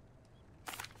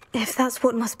 If that's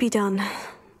what must be done,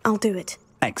 I'll do it.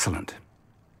 Excellent.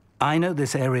 I know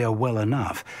this area well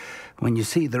enough. When you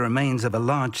see the remains of a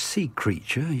large sea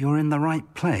creature, you're in the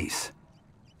right place.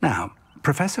 Now,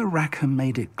 Professor Rackham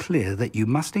made it clear that you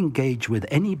must engage with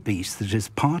any beast that is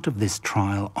part of this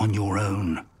trial on your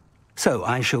own. So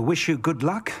I shall wish you good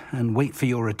luck and wait for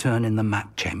your return in the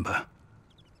map chamber.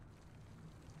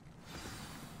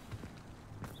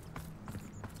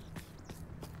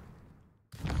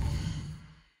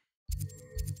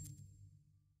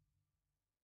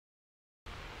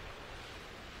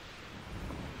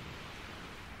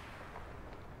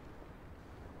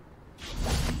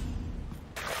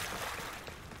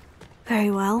 Very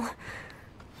well.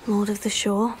 Lord of the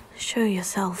Shore, show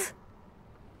yourself.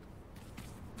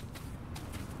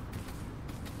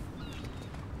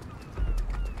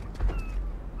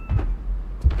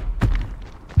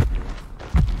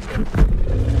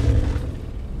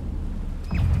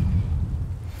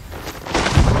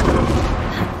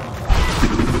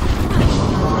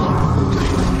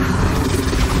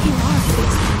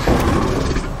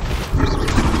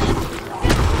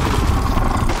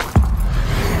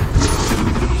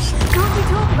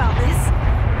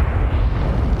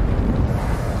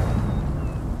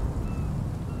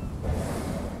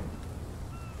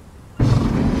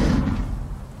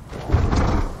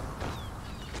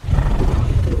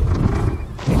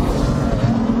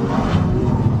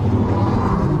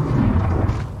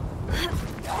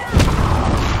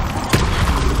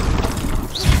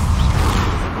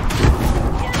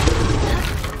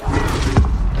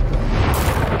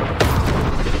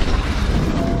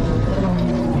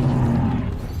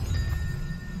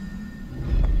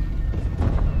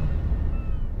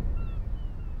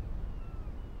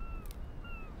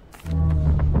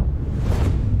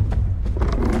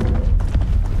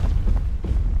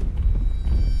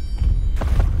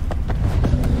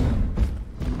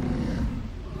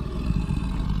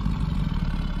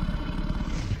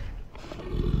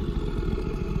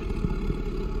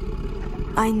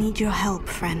 I need your help,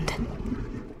 friend.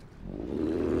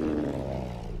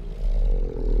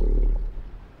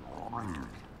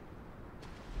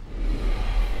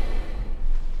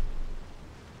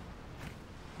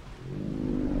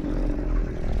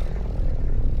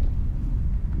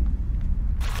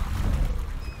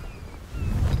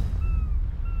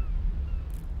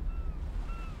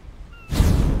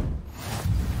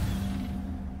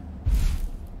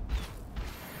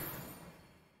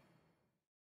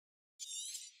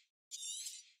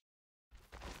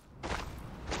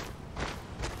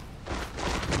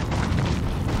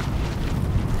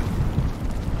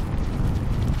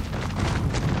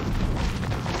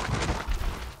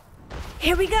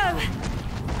 Here we go!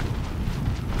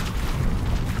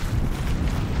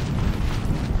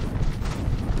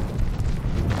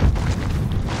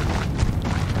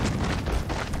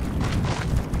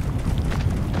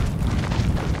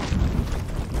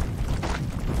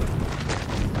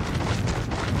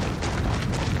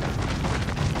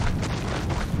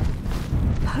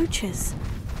 Poachers.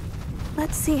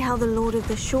 Let's see how the Lord of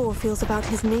the Shore feels about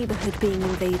his neighborhood being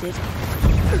invaded.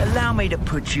 Allow me to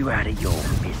put you out of your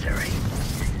misery.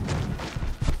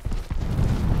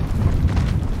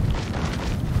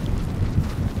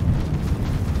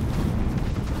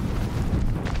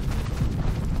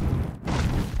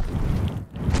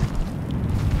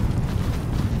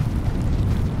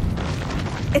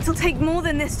 It'll take more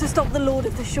than this to stop the Lord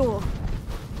of the Shore.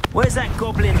 Where's that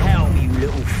goblin helm, you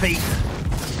little thief?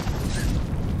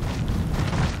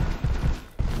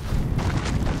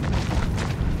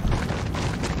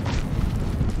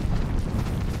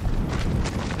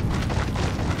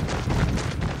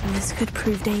 This could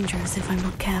prove dangerous if I'm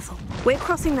not careful. We're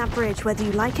crossing that bridge whether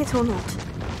you like it or not.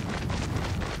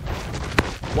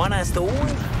 One has to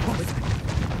warn.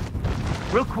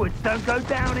 Rookwoods don't go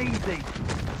down easy.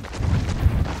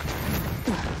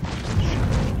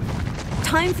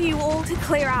 Time for you all to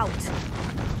clear out.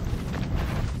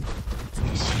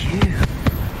 It's you.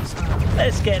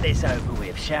 Let's get this over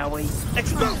with, shall we?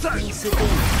 Expulso!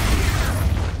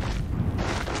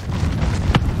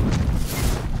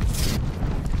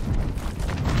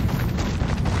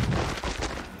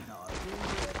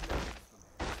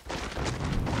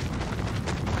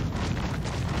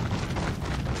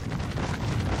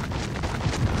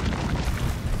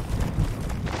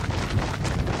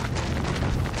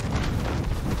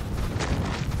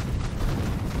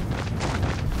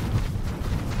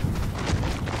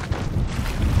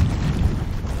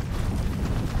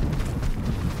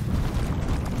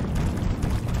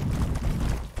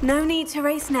 No need to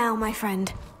race now, my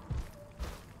friend.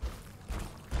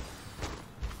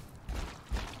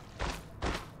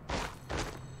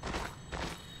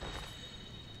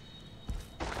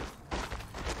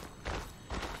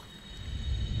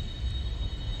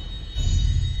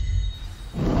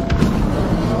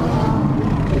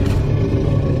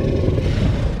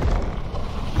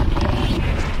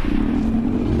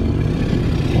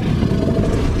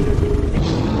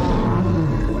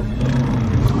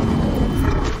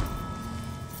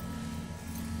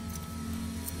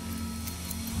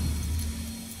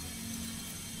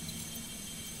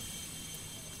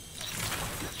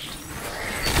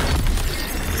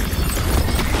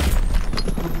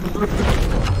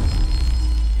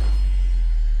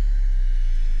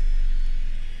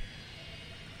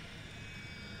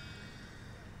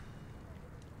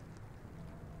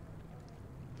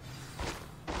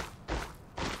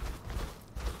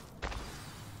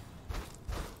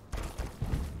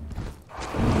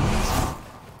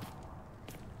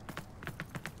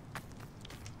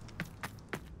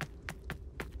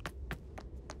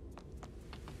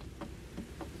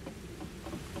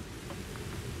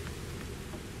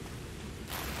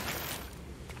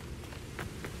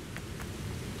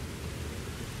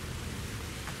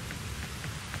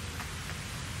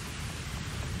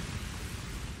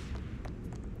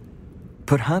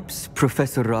 Perhaps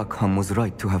Professor Rackham was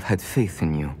right to have had faith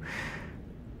in you.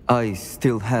 I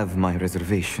still have my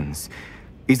reservations.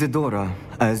 Isadora,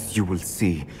 as you will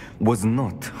see, was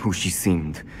not who she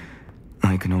seemed.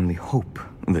 I can only hope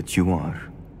that you are.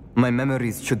 My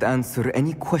memories should answer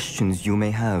any questions you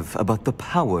may have about the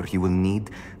power you will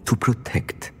need to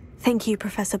protect. Thank you,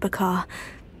 Professor Bakar.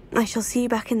 I shall see you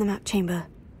back in the map chamber.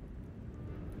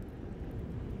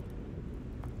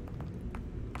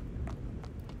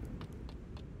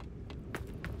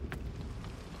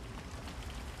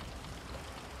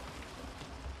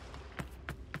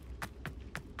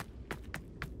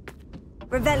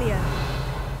 Revelio.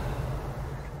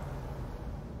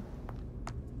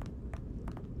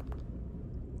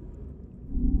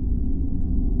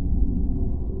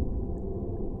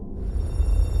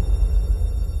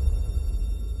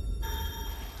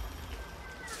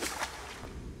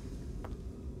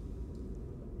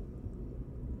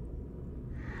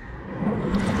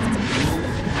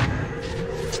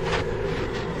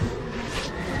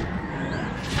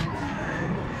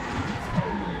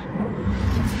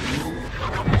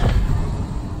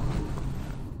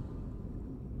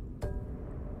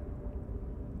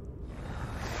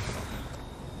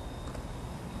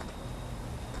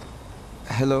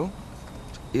 Hello?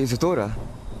 Isadora?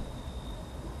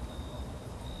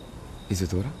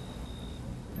 Isadora?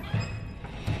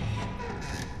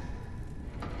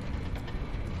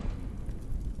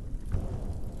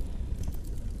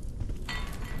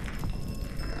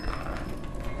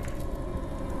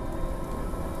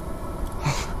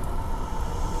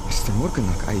 Mr.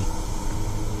 Morganach,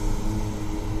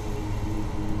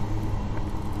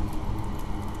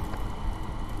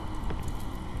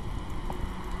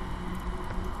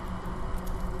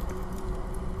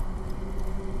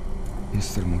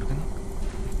 Mr. Morgan?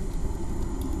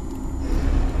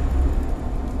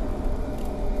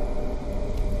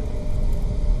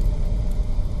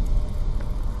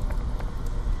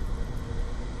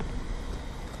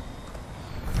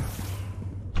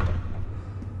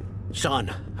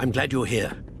 Son, I'm glad you're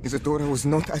here. Isadora was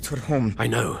not at her home. I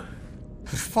know.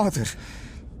 Her father...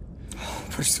 Oh,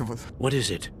 Percival. What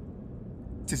is it?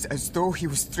 It is as though he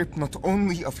was stripped not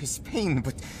only of his pain,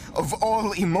 but of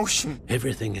all emotion.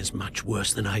 Everything is much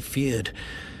worse than I feared.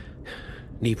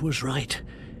 Neve was right.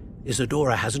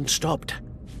 Isadora hasn't stopped.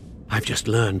 I've just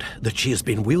learned that she has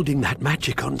been wielding that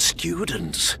magic on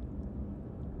students.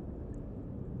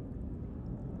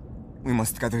 We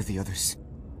must gather the others.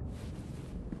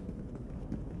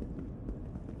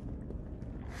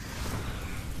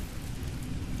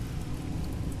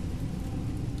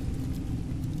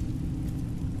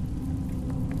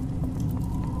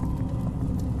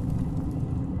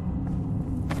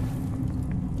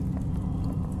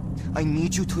 I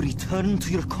need you to return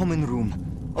to your common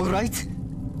room, all right?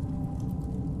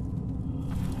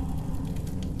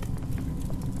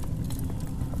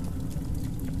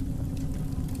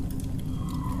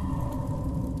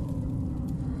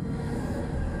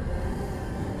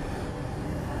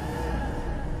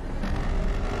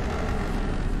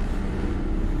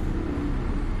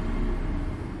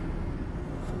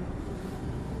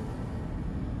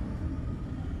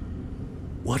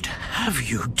 What have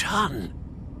you done?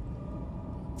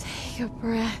 Take a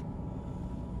breath.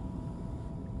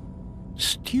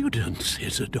 Students,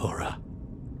 Isadora.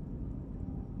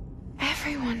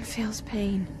 Everyone feels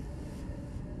pain.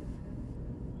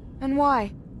 And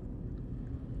why?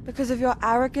 Because of your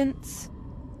arrogance?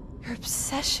 Your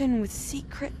obsession with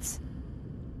secrets?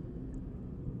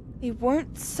 They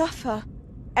won't suffer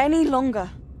any longer.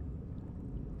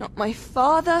 Not my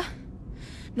father,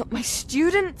 not my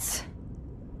students,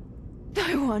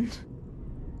 no one.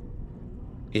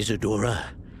 Isadora,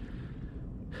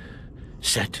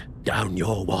 set down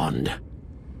your wand.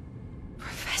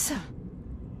 Professor,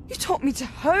 you taught me to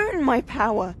hone my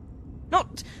power,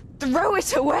 not throw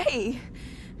it away.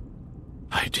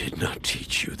 I did not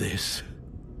teach you this.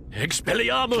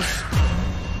 Expelliarmus!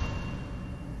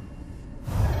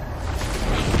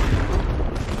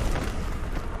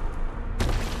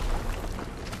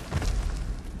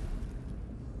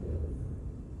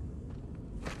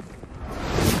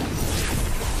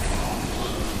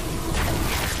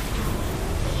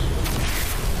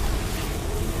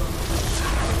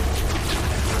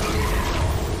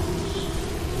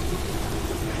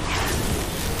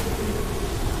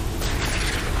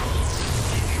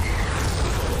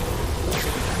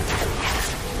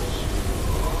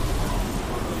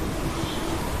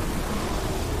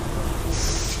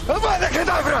 Avada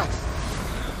Kedavra!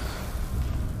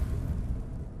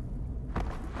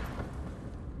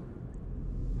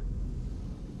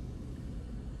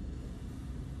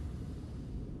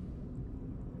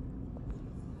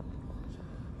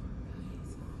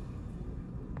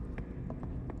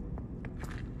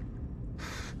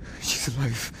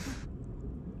 both.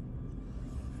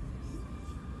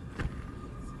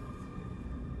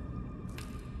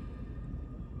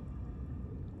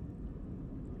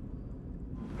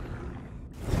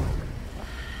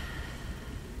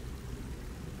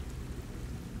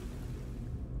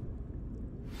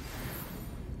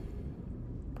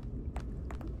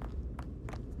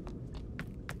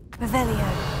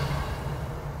 Revelio.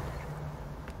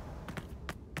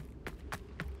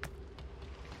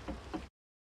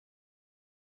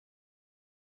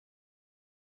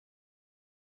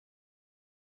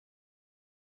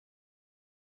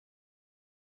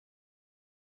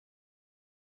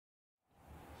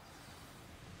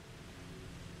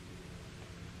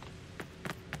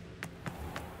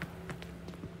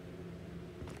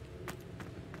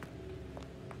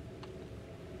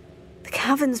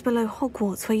 Caverns below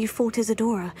Hogwarts where you fought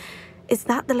Isadora. Is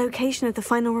that the location of the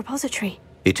final repository?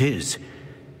 It is.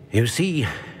 You see,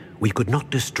 we could not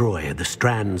destroy the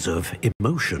strands of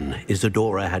emotion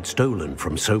Isadora had stolen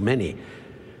from so many.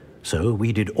 So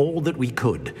we did all that we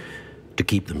could to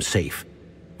keep them safe.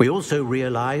 We also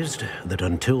realized that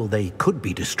until they could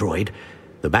be destroyed,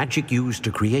 the magic used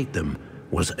to create them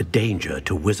was a danger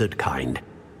to wizard kind.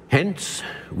 Hence,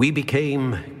 we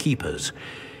became keepers.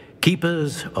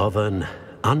 Keepers of an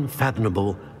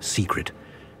unfathomable secret.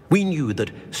 We knew that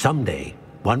someday,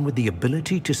 one with the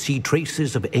ability to see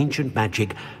traces of ancient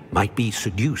magic might be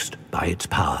seduced by its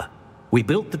power. We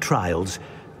built the trials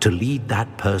to lead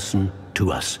that person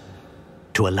to us,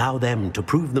 to allow them to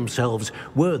prove themselves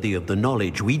worthy of the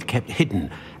knowledge we'd kept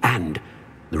hidden and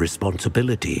the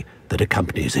responsibility that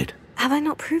accompanies it. Have I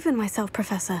not proven myself,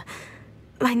 Professor?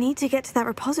 I need to get to that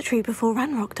repository before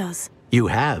Ranrock does. You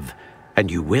have. And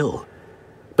you will.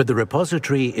 But the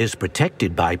repository is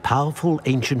protected by powerful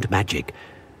ancient magic.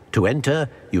 To enter,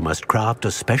 you must craft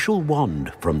a special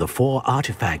wand from the 4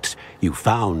 artifacts you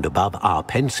found above our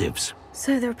pensives.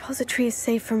 So the repository is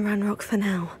safe from Ranrock for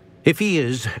now. If he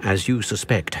is, as you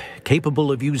suspect,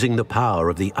 capable of using the power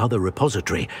of the other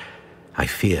repository, I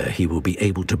fear he will be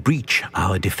able to breach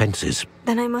our defenses.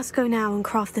 Then I must go now and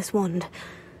craft this wand.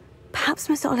 Perhaps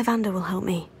Mr. Ollivander will help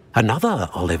me. Another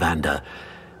Ollivander?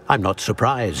 I'm not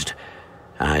surprised.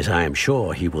 As I am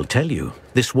sure he will tell you,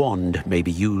 this wand may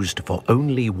be used for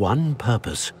only one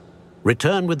purpose.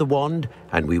 Return with the wand,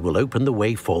 and we will open the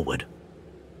way forward.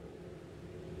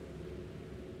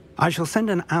 I shall send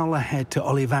an owl ahead to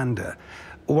Ollivander.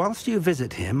 Whilst you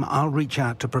visit him, I'll reach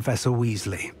out to Professor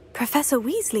Weasley. Professor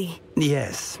Weasley?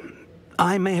 Yes.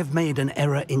 I may have made an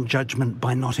error in judgment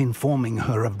by not informing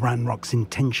her of Ranrock's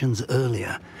intentions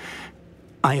earlier.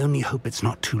 I only hope it's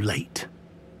not too late.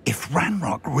 If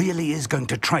Ranrock really is going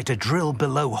to try to drill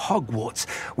below Hogwarts,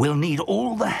 we'll need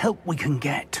all the help we can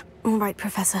get. All right,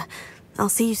 Professor. I'll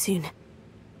see you soon.